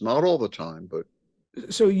happens. Not all the time, but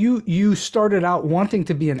So you started out wanting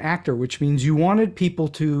to be an actor, which means you wanted people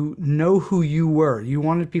to know who you were. You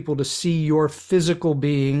wanted people to see your physical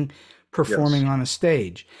being performing yes, on a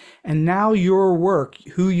stage. And now your work,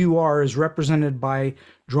 who you are, is represented by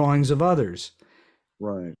drawings of others.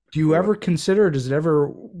 right. Do you Right. ever consider, does it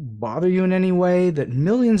ever bother you in any way that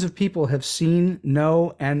millions of people have seen,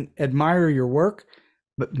 know, and admire your work,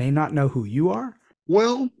 but may not know who you are?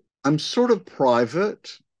 Well, I'm sort of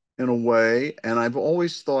private in a way, and I've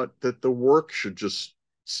always thought that the work should just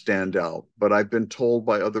stand out. But I've been told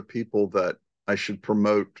by other people that I should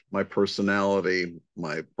promote my personality,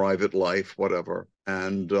 my private life, whatever.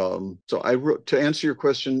 And so I wrote, to answer your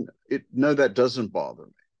question, no, that doesn't bother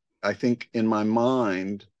me. I think in my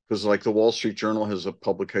mind, because like the Wall Street Journal has a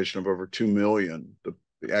publication of over 2 million, the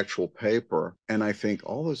actual paper, and I think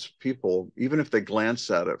all those people, even if they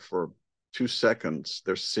glance at it for 2 seconds,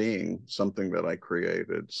 they're seeing something that I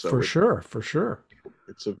created. So For sure, for sure.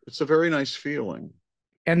 it's a very nice feeling.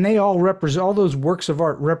 And they all represent, all those works of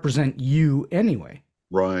art represent you anyway.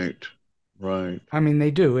 Right, right. I mean,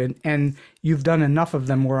 they do. And you've done enough of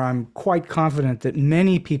them where I'm quite confident that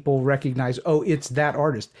many people recognize, oh, it's that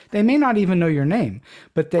artist. They may not even know your name,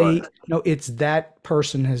 but they Right. know it's that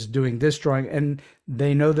person is doing this drawing, and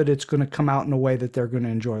they know that it's going to come out in a way that they're going to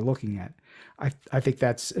enjoy looking at. I think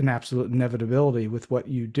that's an absolute inevitability with what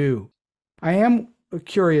you do. I am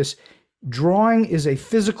curious. Drawing is a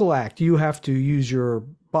physical act. You have to use your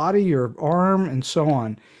body, your arm, and so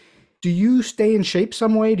on. Do you stay in shape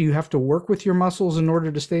some way? Do you have to work with your muscles in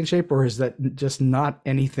order to stay in shape, or is that just not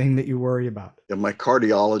anything that you worry about? Yeah, my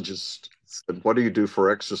cardiologist said, "What do you do for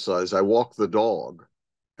exercise?" I walk the dog.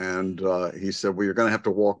 And he said, "Well, you're going to have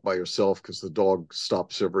to walk by yourself because the dog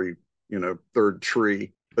stops every, third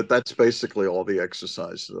tree." But that's basically all the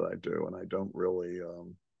exercise that I do. And I don't really,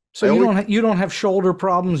 So you don't have shoulder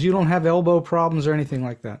problems, you don't have elbow problems or anything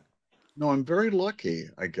like that. no, I'm very lucky,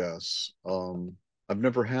 I guess. I've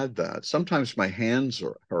never had that. Sometimes my hands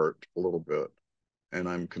are hurt a little bit, and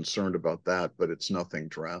I'm concerned about that, but it's nothing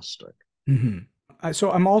drastic. Hmm.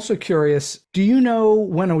 So I'm also curious, do you know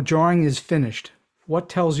when a drawing is finished? What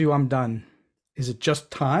tells you I'm done? Is it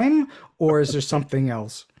just time, or is there something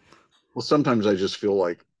else? Well, sometimes I just feel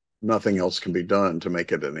like nothing else can be done to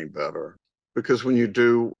make it any better. Because when you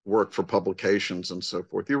do work for publications and so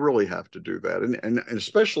forth, you really have to do that. And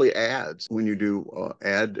especially ads, when you do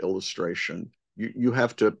ad illustration, you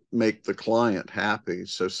have to make the client happy.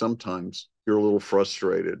 So sometimes you're a little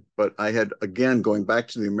frustrated. But I had, again, going back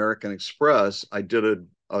to the American Express, I did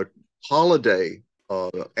a holiday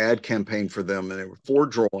ad campaign for them, and there were 4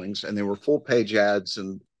 drawings, and they were full-page ads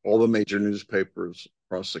in all the major newspapers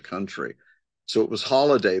across the country. So it was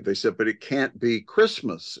holiday. They said, but it can't be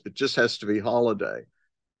Christmas. It just has to be holiday.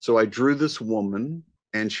 So I drew this woman,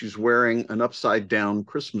 and she's wearing an upside down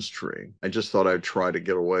Christmas tree. I just thought I'd try to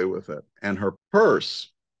get away with it. And her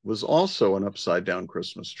purse was also an upside down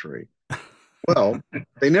Christmas tree. Well,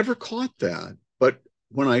 they never caught that. But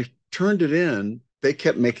when I turned it in, they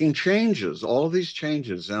kept making changes, all of these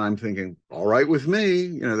changes. And I'm thinking, all right with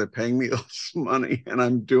me, they're paying me this money and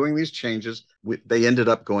I'm doing these changes. They ended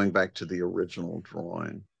up going back to the original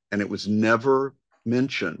drawing. And it was never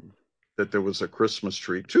mentioned that there was a Christmas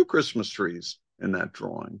tree, 2 Christmas trees in that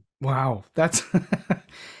drawing. Wow. That's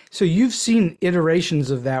so you've seen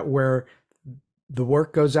iterations of that where the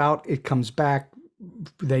work goes out, it comes back,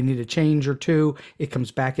 they need a change or 2, it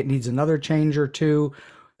comes back, it needs another change or 2.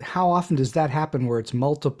 How often does that happen where it's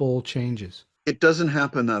multiple changes? It doesn't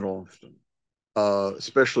happen that often,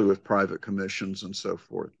 especially with private commissions and so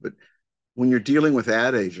forth. But when you're dealing with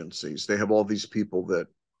ad agencies, they have all these people that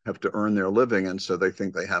have to earn their living. And so they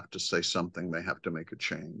think they have to say something, they have to make a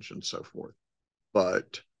change and so forth.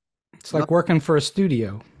 But it's like working for a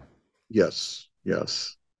studio. Yes,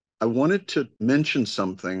 yes. I wanted to mention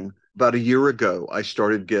something. About a year ago, I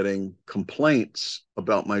started getting complaints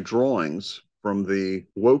about my drawings from the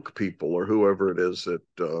woke people or whoever it is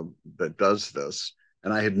that does this.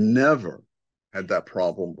 And I had never had that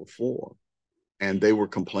problem before. And they were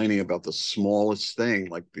complaining about the smallest thing,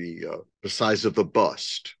 like the size of the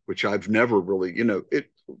bust, which I've never really,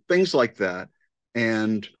 things like that.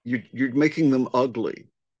 And you're making them ugly.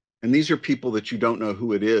 And these are people that you don't know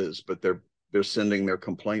who it is, but they're sending their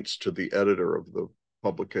complaints to the editor of the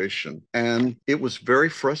publication. And it was very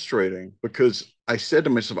frustrating because I said to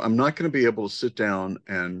myself, I'm not going to be able to sit down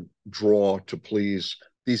and draw to please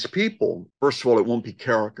these people. First of all, it won't be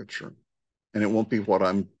caricature and it won't be what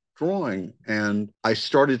I'm drawing. And I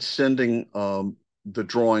started sending the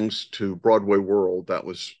drawings to Broadway World. That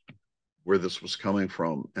was where this was coming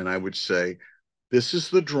from. And I would say, this is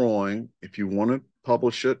the drawing. If you want to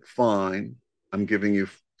publish it, fine. I'm giving you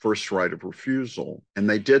first right of refusal. And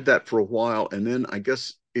they did that for a while. And then I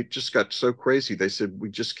guess it just got so crazy. They said, we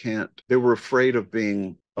just can't. They were afraid of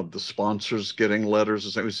the sponsors getting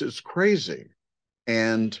letters. It's crazy.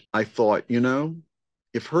 And I thought,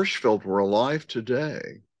 if Hirschfeld were alive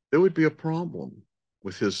today, there would be a problem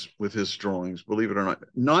with his drawings, believe it or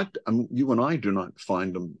not. You and I do not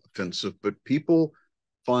find them offensive, but people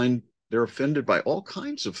they're offended by all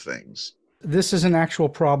kinds of things. This is an actual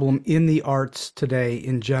problem in the arts today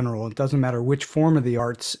in general. It doesn't matter which form of the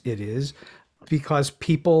arts it is, because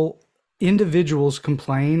individuals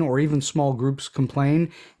complain, or even small groups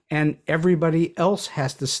complain, and everybody else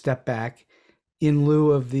has to step back in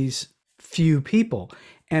lieu of these few people.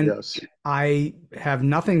 And yes. I have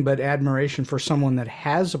nothing but admiration for someone that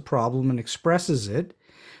has a problem and expresses it,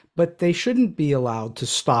 but they shouldn't be allowed to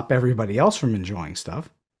stop everybody else from enjoying stuff.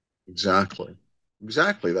 Exactly.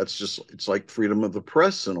 It's like freedom of the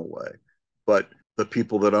press in a way. But the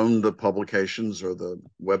people that own the publications or the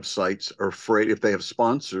websites are afraid. If they have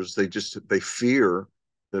sponsors, they fear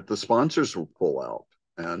that the sponsors will pull out.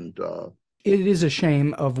 And it is a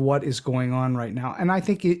shame of what is going on right now. And I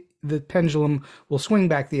think the pendulum will swing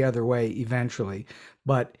back the other way eventually.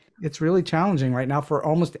 But it's really challenging right now for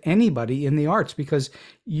almost anybody in the arts, because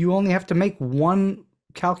you only have to make one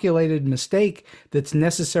calculated mistake that's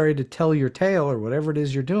necessary to tell your tale or whatever it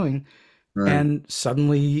is you're doing, right, and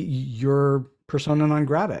suddenly you're persona non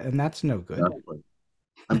grata, and that's no good. Exactly.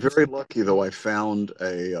 I'm very lucky, though. I found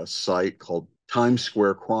a site called Times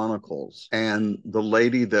Square Chronicles, and the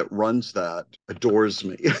lady that runs that adores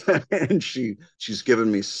me. And she's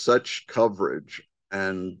given me such coverage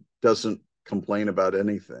and doesn't complain about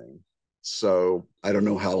anything. So I don't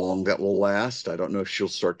know how long that will last. I don't know if she'll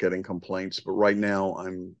start getting complaints, but right now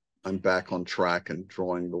I'm back on track and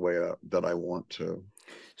drawing the way that I want to.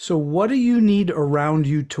 So what do you need around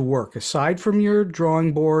you to work, aside from your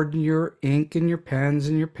drawing board, your ink and your pens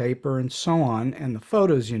and your paper and so on, and the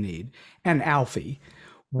photos you need, and Alfie?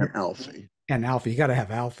 And Alfie. You got to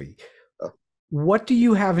have Alfie. Oh. What do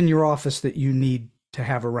you have in your office that you need to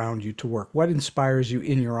have around you to work? What inspires you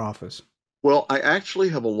in your office? Well, I actually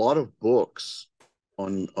have a lot of books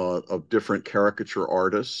of different caricature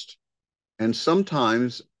artists. And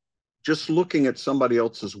sometimes just looking at somebody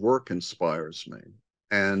else's work inspires me.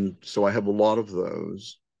 And so I have a lot of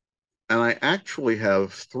those. And I actually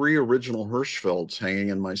have 3 original Hirschfelds hanging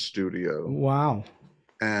in my studio. Wow.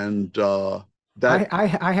 And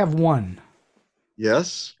I have one.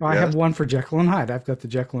 Yes? I have one for Jekyll and Hyde. I've got the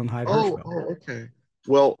Jekyll and Hyde Hirschfeld. Oh, okay.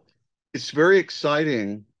 Well, It's very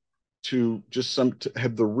exciting to just to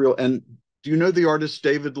have the real. And do you know the artist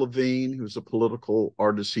David Levine, who's a political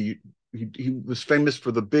artist? He was famous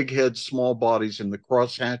for the big heads, small bodies, and the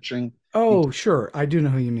cross hatching. He, Oh, sure. I do know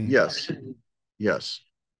who you mean. yes, yes.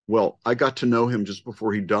 Well, I got to know him just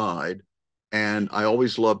before he died, and I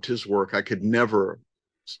always loved his work. I could never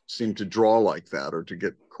seem to draw like that or to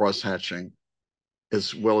get cross hatching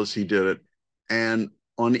as well as he did it. And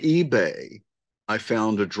on eBay, I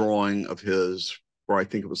found a drawing of his for I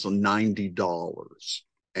think it was $90.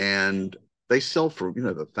 And they sell for,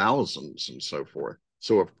 the thousands and so forth.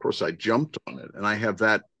 So of course I jumped on it. And I have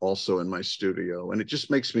that also in my studio. And it just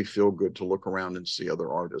makes me feel good to look around and see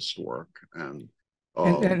other artists' work. And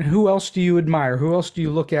who else do you admire? Who else do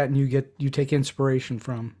you look at and you take inspiration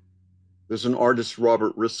from? There's an artist,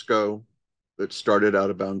 Robert Risco, that started out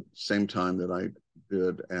about the same time that I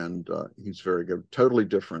did, and he's very good. Totally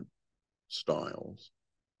different styles.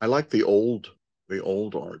 I like the old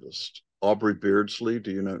artist, Aubrey Beardsley.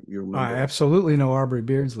 Do you know? You remember? I absolutely know Aubrey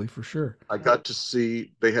Beardsley for sure. I got to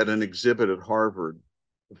see. They had an exhibit at Harvard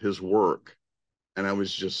of his work, and I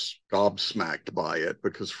was just gobsmacked by it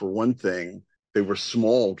because, for one thing, they were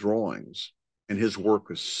small drawings, and his work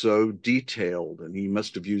was so detailed, and he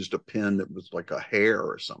must have used a pen that was like a hair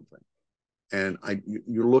or something. And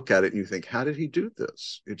you look at it and you think, how did he do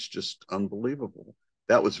this? It's just unbelievable.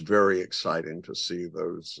 That was very exciting to see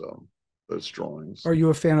those drawings. Are you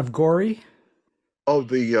a fan of Gory? Oh,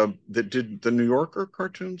 that did the New Yorker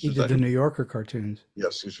cartoons? He did the New Yorker cartoons.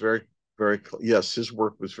 Yes, he's very, very, yes, his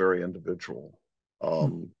work was very individual.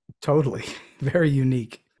 Totally. Very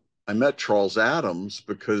unique. I met Charles Adams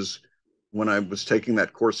because when I was taking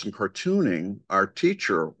that course in cartooning, our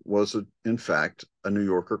teacher was, in fact, a New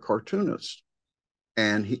Yorker cartoonist.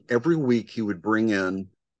 And every week he would bring in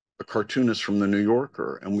a cartoonist from the New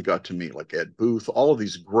Yorker, and we got to meet like Ed Booth, all of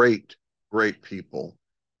these great, great people.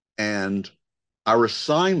 And our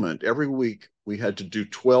assignment every week, we had to do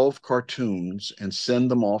 12 cartoons and send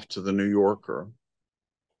them off to the New Yorker.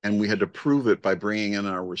 And we had to prove it by bringing in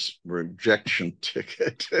our rejection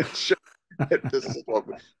ticket. This is what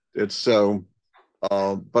it's so,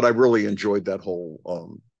 but I really enjoyed that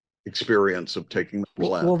whole experience of taking the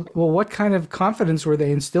class. Well, what kind of confidence were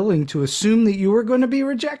they instilling to assume that you were going to be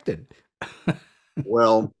rejected?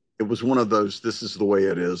 Well, it was one of those, this is the way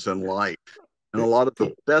it is in life. And a lot of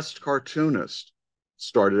the best cartoonists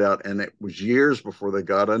started out, and it was years before they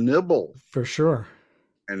got a nibble. For sure.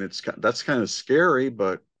 And that's kind of scary,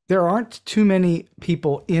 but there aren't too many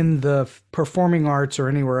people in the performing arts or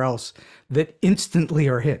anywhere else that instantly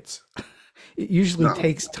are hits. It usually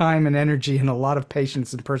takes time and energy and a lot of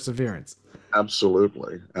patience and perseverance.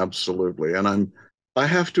 Absolutely. Absolutely. And I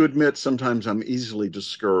have to admit, sometimes I'm easily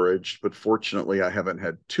discouraged, but fortunately I haven't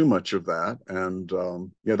had too much of that. And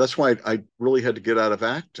that's why I really had to get out of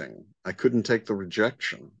acting. I couldn't take the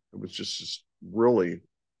rejection. It was just really,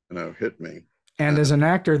 hit me. And as an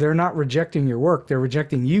actor, they're not rejecting your work. They're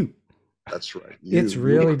rejecting you. That's right. It's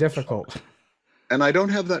really difficult. And I don't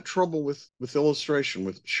have that trouble with illustration,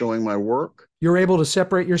 with showing my work. You're able to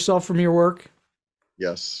separate yourself from your work?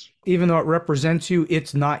 Yes. Even though it represents you,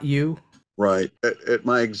 it's not you? Right. At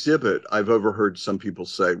my exhibit, I've overheard some people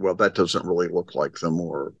say, well, that doesn't really look like them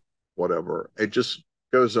or whatever. It just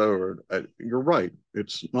goes over. You're right.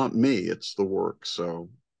 It's not me. It's the work. So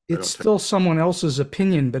it's still someone else's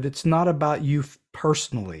opinion, but it's not about you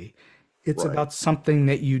personally. It's about something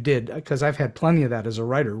that you did, because I've had plenty of that as a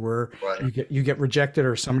writer where you get rejected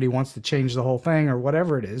or somebody wants to change the whole thing or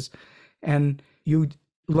whatever it is, and you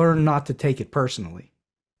learn not to take it personally.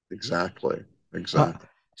 Exactly.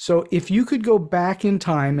 So if you could go back in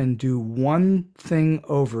time and do one thing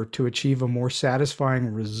over to achieve a more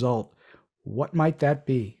satisfying result, what might that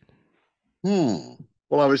be?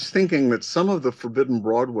 Well, I was thinking that some of the Forbidden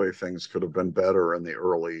Broadway things could have been better in the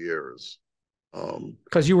early years.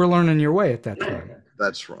 Because you were learning your way at that time.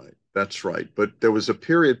 That's right. But there was a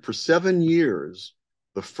period for 7 years,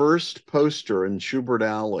 the first poster in Schubert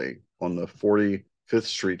Alley on the 45th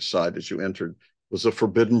Street side as you entered was a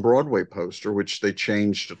Forbidden Broadway poster, which they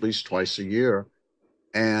changed at least twice a year.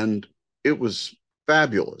 And it was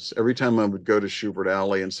fabulous. Every time I would go to Schubert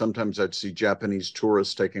Alley, and sometimes I'd see Japanese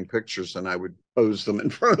tourists taking pictures, and I would pose them in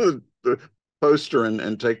front of the poster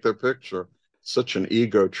and take their picture. Such an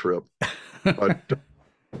ego trip.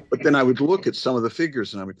 But then I would look at some of the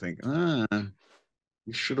figures and I would think,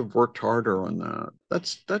 you should have worked harder on that.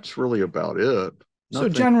 That's really about it. So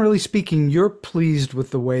generally speaking, you're pleased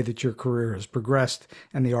with the way that your career has progressed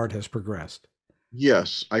and the art has progressed.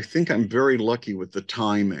 Yes, I think I'm very lucky with the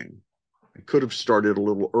timing. I could have started a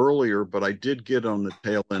little earlier, but I did get on the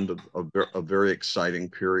tail end of a very exciting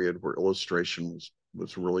period where illustration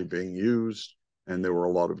was really being used, and there were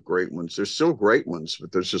a lot of great ones. There's still great ones,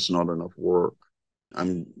 but there's just not enough work.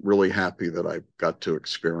 I'm really happy that I got to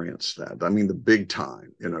experience that. I mean, the big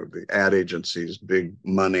time, the ad agencies, big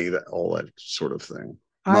money, all that sort of thing.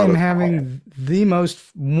 I am having the most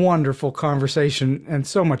wonderful conversation and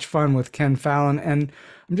so much fun with Ken Fallin. And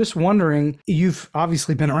I'm just wondering, you've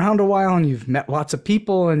obviously been around a while and you've met lots of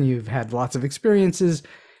people and you've had lots of experiences.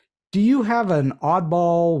 Do you have an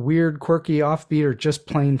oddball, weird, quirky, offbeat, or just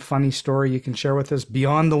plain funny story you can share with us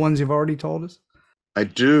beyond the ones you've already told us? I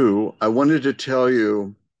do. I wanted to tell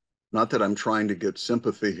you, not that I'm trying to get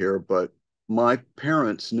sympathy here, but my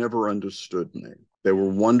parents never understood me. They were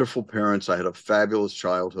wonderful parents. I had a fabulous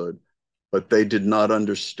childhood, but they did not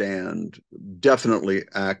understand, definitely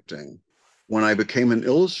acting. When I became an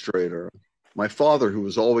illustrator, my father, who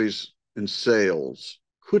was always in sales,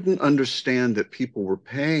 couldn't understand that people were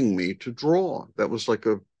paying me to draw. That was like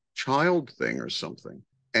a child thing or something.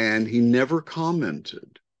 And he never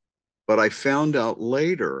commented. But I found out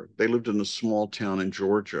later, they lived in a small town in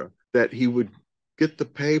Georgia, that he would get the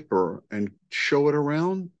paper and show it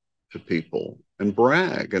around to people and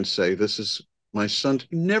brag and say, this is my son.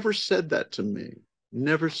 He never said that to me.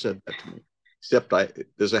 Never said that to me. Except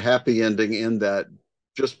there's a happy ending in that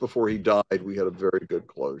just before he died, we had a very good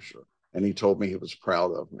closure. And he told me he was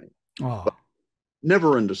proud of me. Oh. But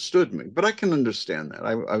never understood me. But I can understand that.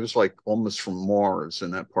 I was like almost from Mars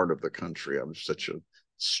in that part of the country. I was such a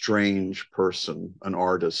strange person, an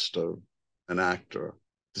artist, an actor.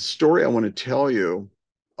 The story I want to tell you,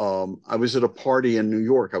 I was at a party in New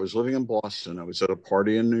York. I was living in Boston. I was at a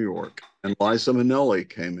party in New York, and Liza Minnelli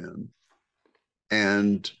came in.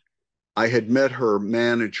 And I had met her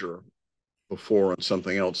manager before on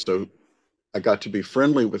something else. So I got to be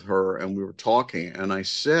friendly with her, and we were talking. And I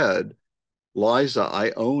said, Liza,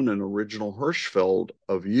 I own an original Hirschfeld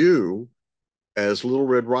of you as Little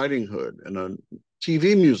Red Riding Hood, and a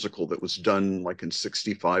TV musical that was done like in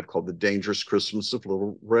 '65 called The Dangerous Christmas of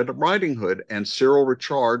Little Red Riding Hood. And Cyril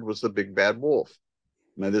Richard was the big bad wolf.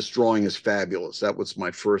 Now, this drawing is fabulous. That was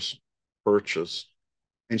my first purchase.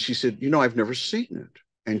 And she said, I've never seen it.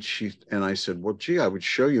 And I said, well, gee, I would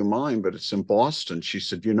show you mine, but it's in Boston. She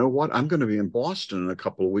said, you know what? I'm going to be in Boston in a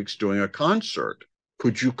couple of weeks doing a concert.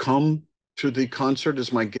 Could you come to the concert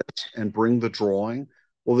as my guest and bring the drawing?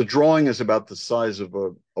 Well, the drawing is about the size of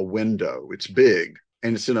a window. It's big,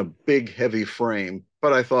 and it's in a big, heavy frame.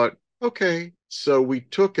 But I thought, okay. So we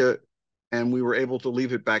took it, and we were able to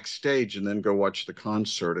leave it backstage and then go watch the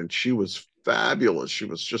concert. And she was fabulous. She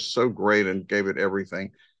was just so great and gave it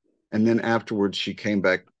everything. And then afterwards, she came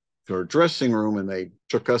back to her dressing room, and they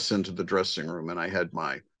took us into the dressing room. And I had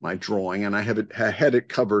my drawing, and I had it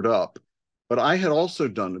covered up. But I had also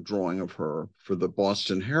done a drawing of her for the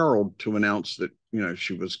Boston Herald to announce that,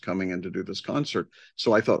 she was coming in to do this concert.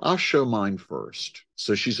 So I thought, I'll show mine first.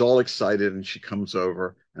 So she's all excited, and she comes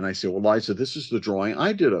over, and I say, well, Liza, this is the drawing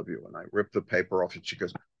I did of you. And I ripped the paper off, and she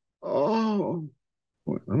goes, oh.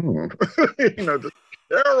 This is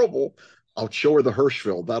terrible. I'll show her the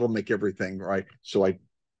Hirschfeld. That'll make everything right. So I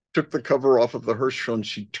took the cover off of the Hirschfeld, and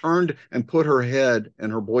she turned and put her head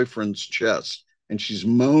in her boyfriend's chest, and she's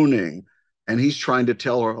moaning. And he's trying to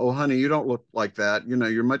tell her, oh, honey, you don't look like that.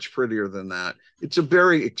 You're much prettier than that. It's a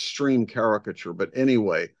very extreme caricature. But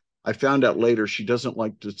anyway, I found out later she doesn't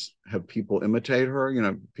like to have people imitate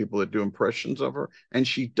her, people that do impressions of her. And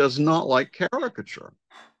she does not like caricature.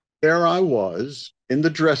 There I was in the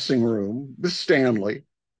dressing room with Stanley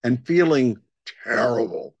and feeling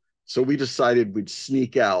terrible. So we decided we'd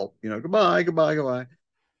sneak out, goodbye, goodbye, goodbye.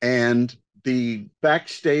 And the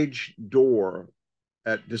backstage door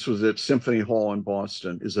this was at Symphony Hall in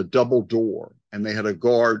Boston, is a double door. And they had a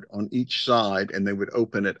guard on each side, and they would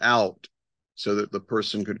open it out so that the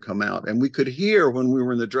person could come out. And we could hear when we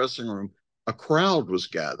were in the dressing room, a crowd was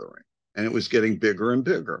gathering, and it was getting bigger and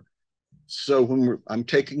bigger. So when I'm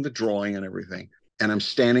taking the drawing and everything, and I'm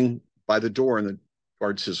standing by the door, and the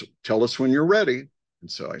guard says, tell us when you're ready. And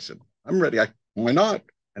so I said, I'm ready. Why not?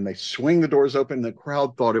 And they swing the doors open, and the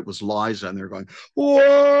crowd thought it was Liza, and they're going,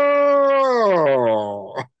 whoa!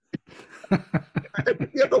 You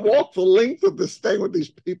had to walk the length of this thing with these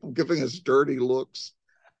people giving us dirty looks.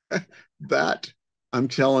 That, I'm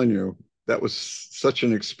telling you, that was such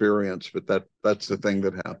an experience, but that's the thing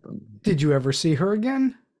that happened. Did you ever see her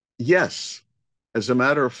again? Yes. As a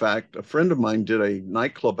matter of fact, a friend of mine did a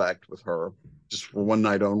nightclub act with her just for one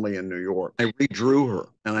night only in New York. I redrew her,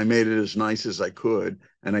 and I made it as nice as I could,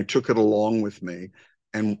 and I took it along with me.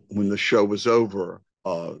 And when the show was over,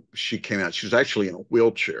 she came out. She was actually in a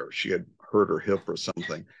wheelchair. She had hurt her hip or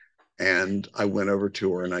something. And I went over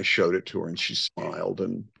to her and I showed it to her, and she smiled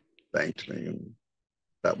and thanked me, and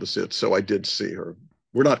that was it. So I did see her.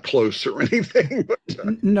 We're not close or anything.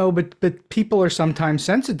 But, No, but people are sometimes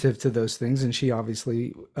sensitive to those things, and she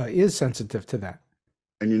obviously is sensitive to that.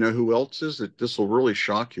 and you know who else is? This will really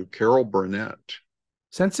shock you. Carol Burnett.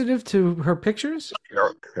 Sensitive to her pictures?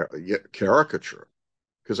 Caricature.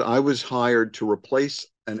 Because I was hired to replace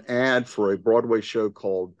an ad for a Broadway show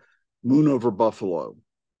called Moon Over Buffalo.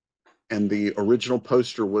 And the original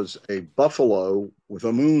poster was a buffalo with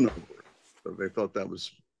a moon over it. So they thought that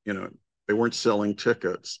was, they weren't selling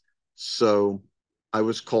tickets. So I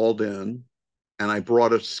was called in, and I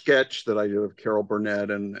brought a sketch that I did of Carol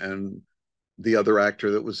Burnett and the other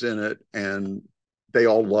actor that was in it, and they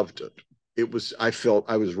all loved it. I felt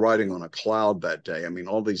I was riding on a cloud that day. I mean,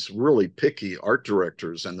 all these really picky art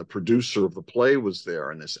directors, and the producer of the play was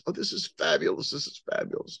there, and they said, "Oh, this is fabulous. This is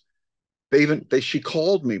fabulous." She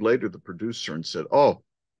called me later, the producer, and said, "Oh,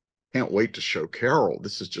 can't wait to show Carol.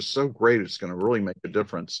 This is just so great. It's going to really make a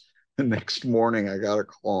difference." The next morning I got a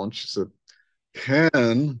call, and she said,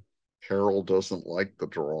 "Ken, Carol doesn't like the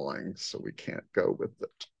drawing, so we can't go with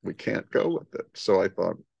it. We can't go with it." So I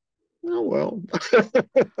thought, oh, well,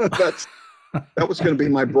 that was going to be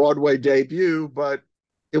my Broadway debut, but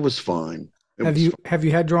it was fine. Have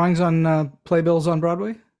you had drawings on playbills on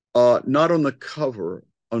Broadway? Not on the cover.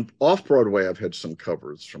 Off Broadway, I've had some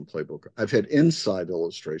covers from Playbook. I've had inside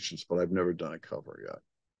illustrations, but I've never done a cover yet.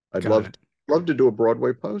 I'd love to do a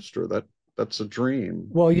Broadway poster. That's a dream.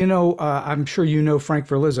 Well, I'm sure you know Frank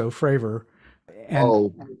Verlizzo, Fravor.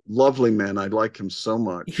 Oh, lovely man. I like him so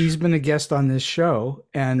much. He's been a guest on this show,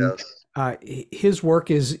 and yes. His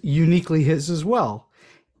work is uniquely his as well.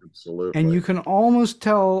 Absolutely. And you can almost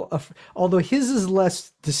tell, although his is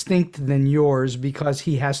less distinct than yours because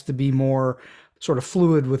he has to be more sort of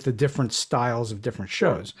fluid with the different styles of different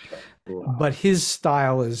shows. Wow. But his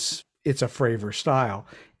style it's a Fravor style.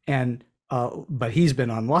 And but he's been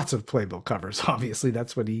on lots of playbill covers. Obviously,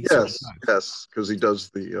 that's what he does. Yes, because he does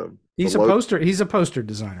the. He's a poster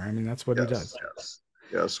designer. I mean, that's what he does.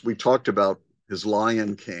 Yes. We talked about his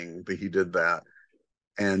Lion King. He did that,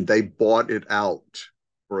 and they bought it out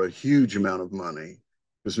for a huge amount of money,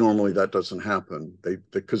 because normally that doesn't happen.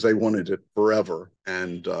 Because they wanted it forever,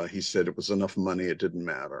 and he said it was enough money, it didn't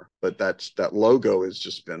matter. But that logo has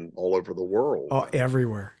just been all over the world. Oh,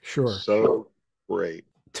 everywhere, sure. So great.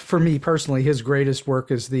 For me personally, his greatest work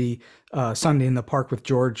is the Sunday in the Park with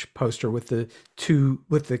George poster with the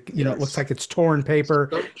it looks like it's torn paper.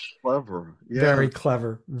 So clever. Yeah. Very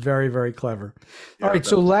clever. Very, very clever. Yeah, all right.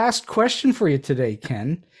 So last question for you today,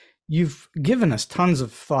 Ken. You've given us tons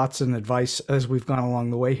of thoughts and advice as we've gone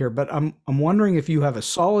along the way here, but I'm wondering if you have a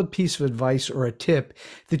solid piece of advice or a tip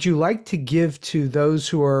that you like to give to those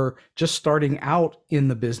who are just starting out in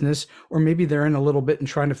the business, or maybe they're in a little bit and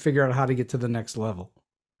trying to figure out how to get to the next level.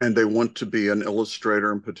 And they want to be an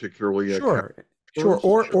illustrator, and particularly sure,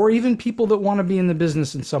 or even people that want to be in the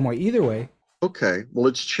business in some way. Either way. Okay, well,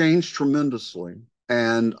 it's changed tremendously,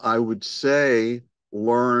 and I would say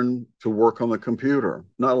learn to work on the computer.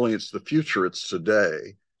 Not only it's the future, it's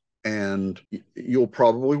today, and you'll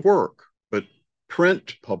probably work. But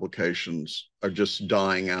print publications are just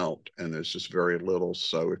dying out, and there's just very little.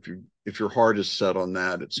 So if your heart is set on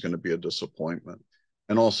that, it's going to be a disappointment.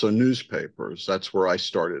 And also newspapers. That's where I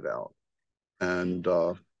started out. And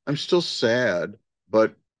I'm still sad,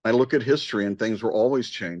 but I look at history and things were always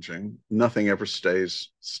changing. Nothing ever stays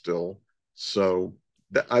still. So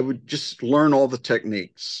I would just learn all the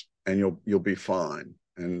techniques, and you'll be fine.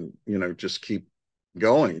 And, just keep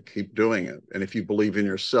going, keep doing it. And if you believe in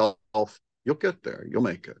yourself, you'll get there. You'll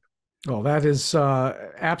make it. Well, that is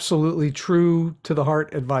absolutely true to the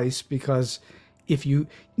heart advice, because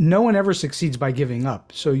no one ever succeeds by giving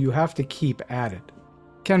up, so you have to keep at it.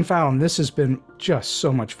 Ken Fallin, this has been just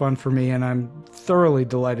so much fun for me, and I'm thoroughly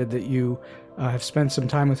delighted that you have spent some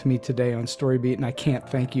time with me today on StoryBeat, and I can't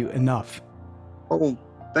thank you enough. Oh,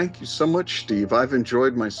 thank you so much, Steve. I've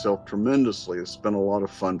enjoyed myself tremendously. It's been a lot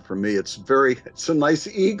of fun for me. It's a nice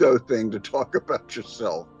ego thing to talk about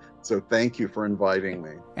yourself. So thank you for inviting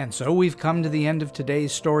me. And so we've come to the end of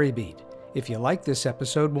today's StoryBeat. If you like this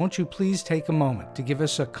episode, won't you please take a moment to give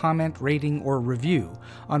us a comment, rating, or review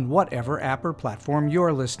on whatever app or platform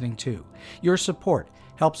you're listening to. Your support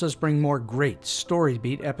helps us bring more great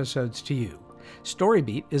StoryBeat episodes to you.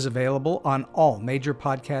 StoryBeat is available on all major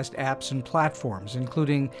podcast apps and platforms,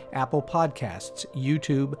 including Apple Podcasts,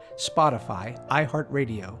 YouTube, Spotify,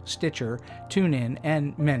 iHeartRadio, Stitcher, TuneIn,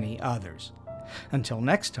 and many others. Until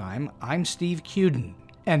next time, I'm Steve Cuden.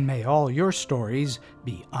 And may all your stories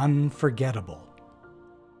be unforgettable.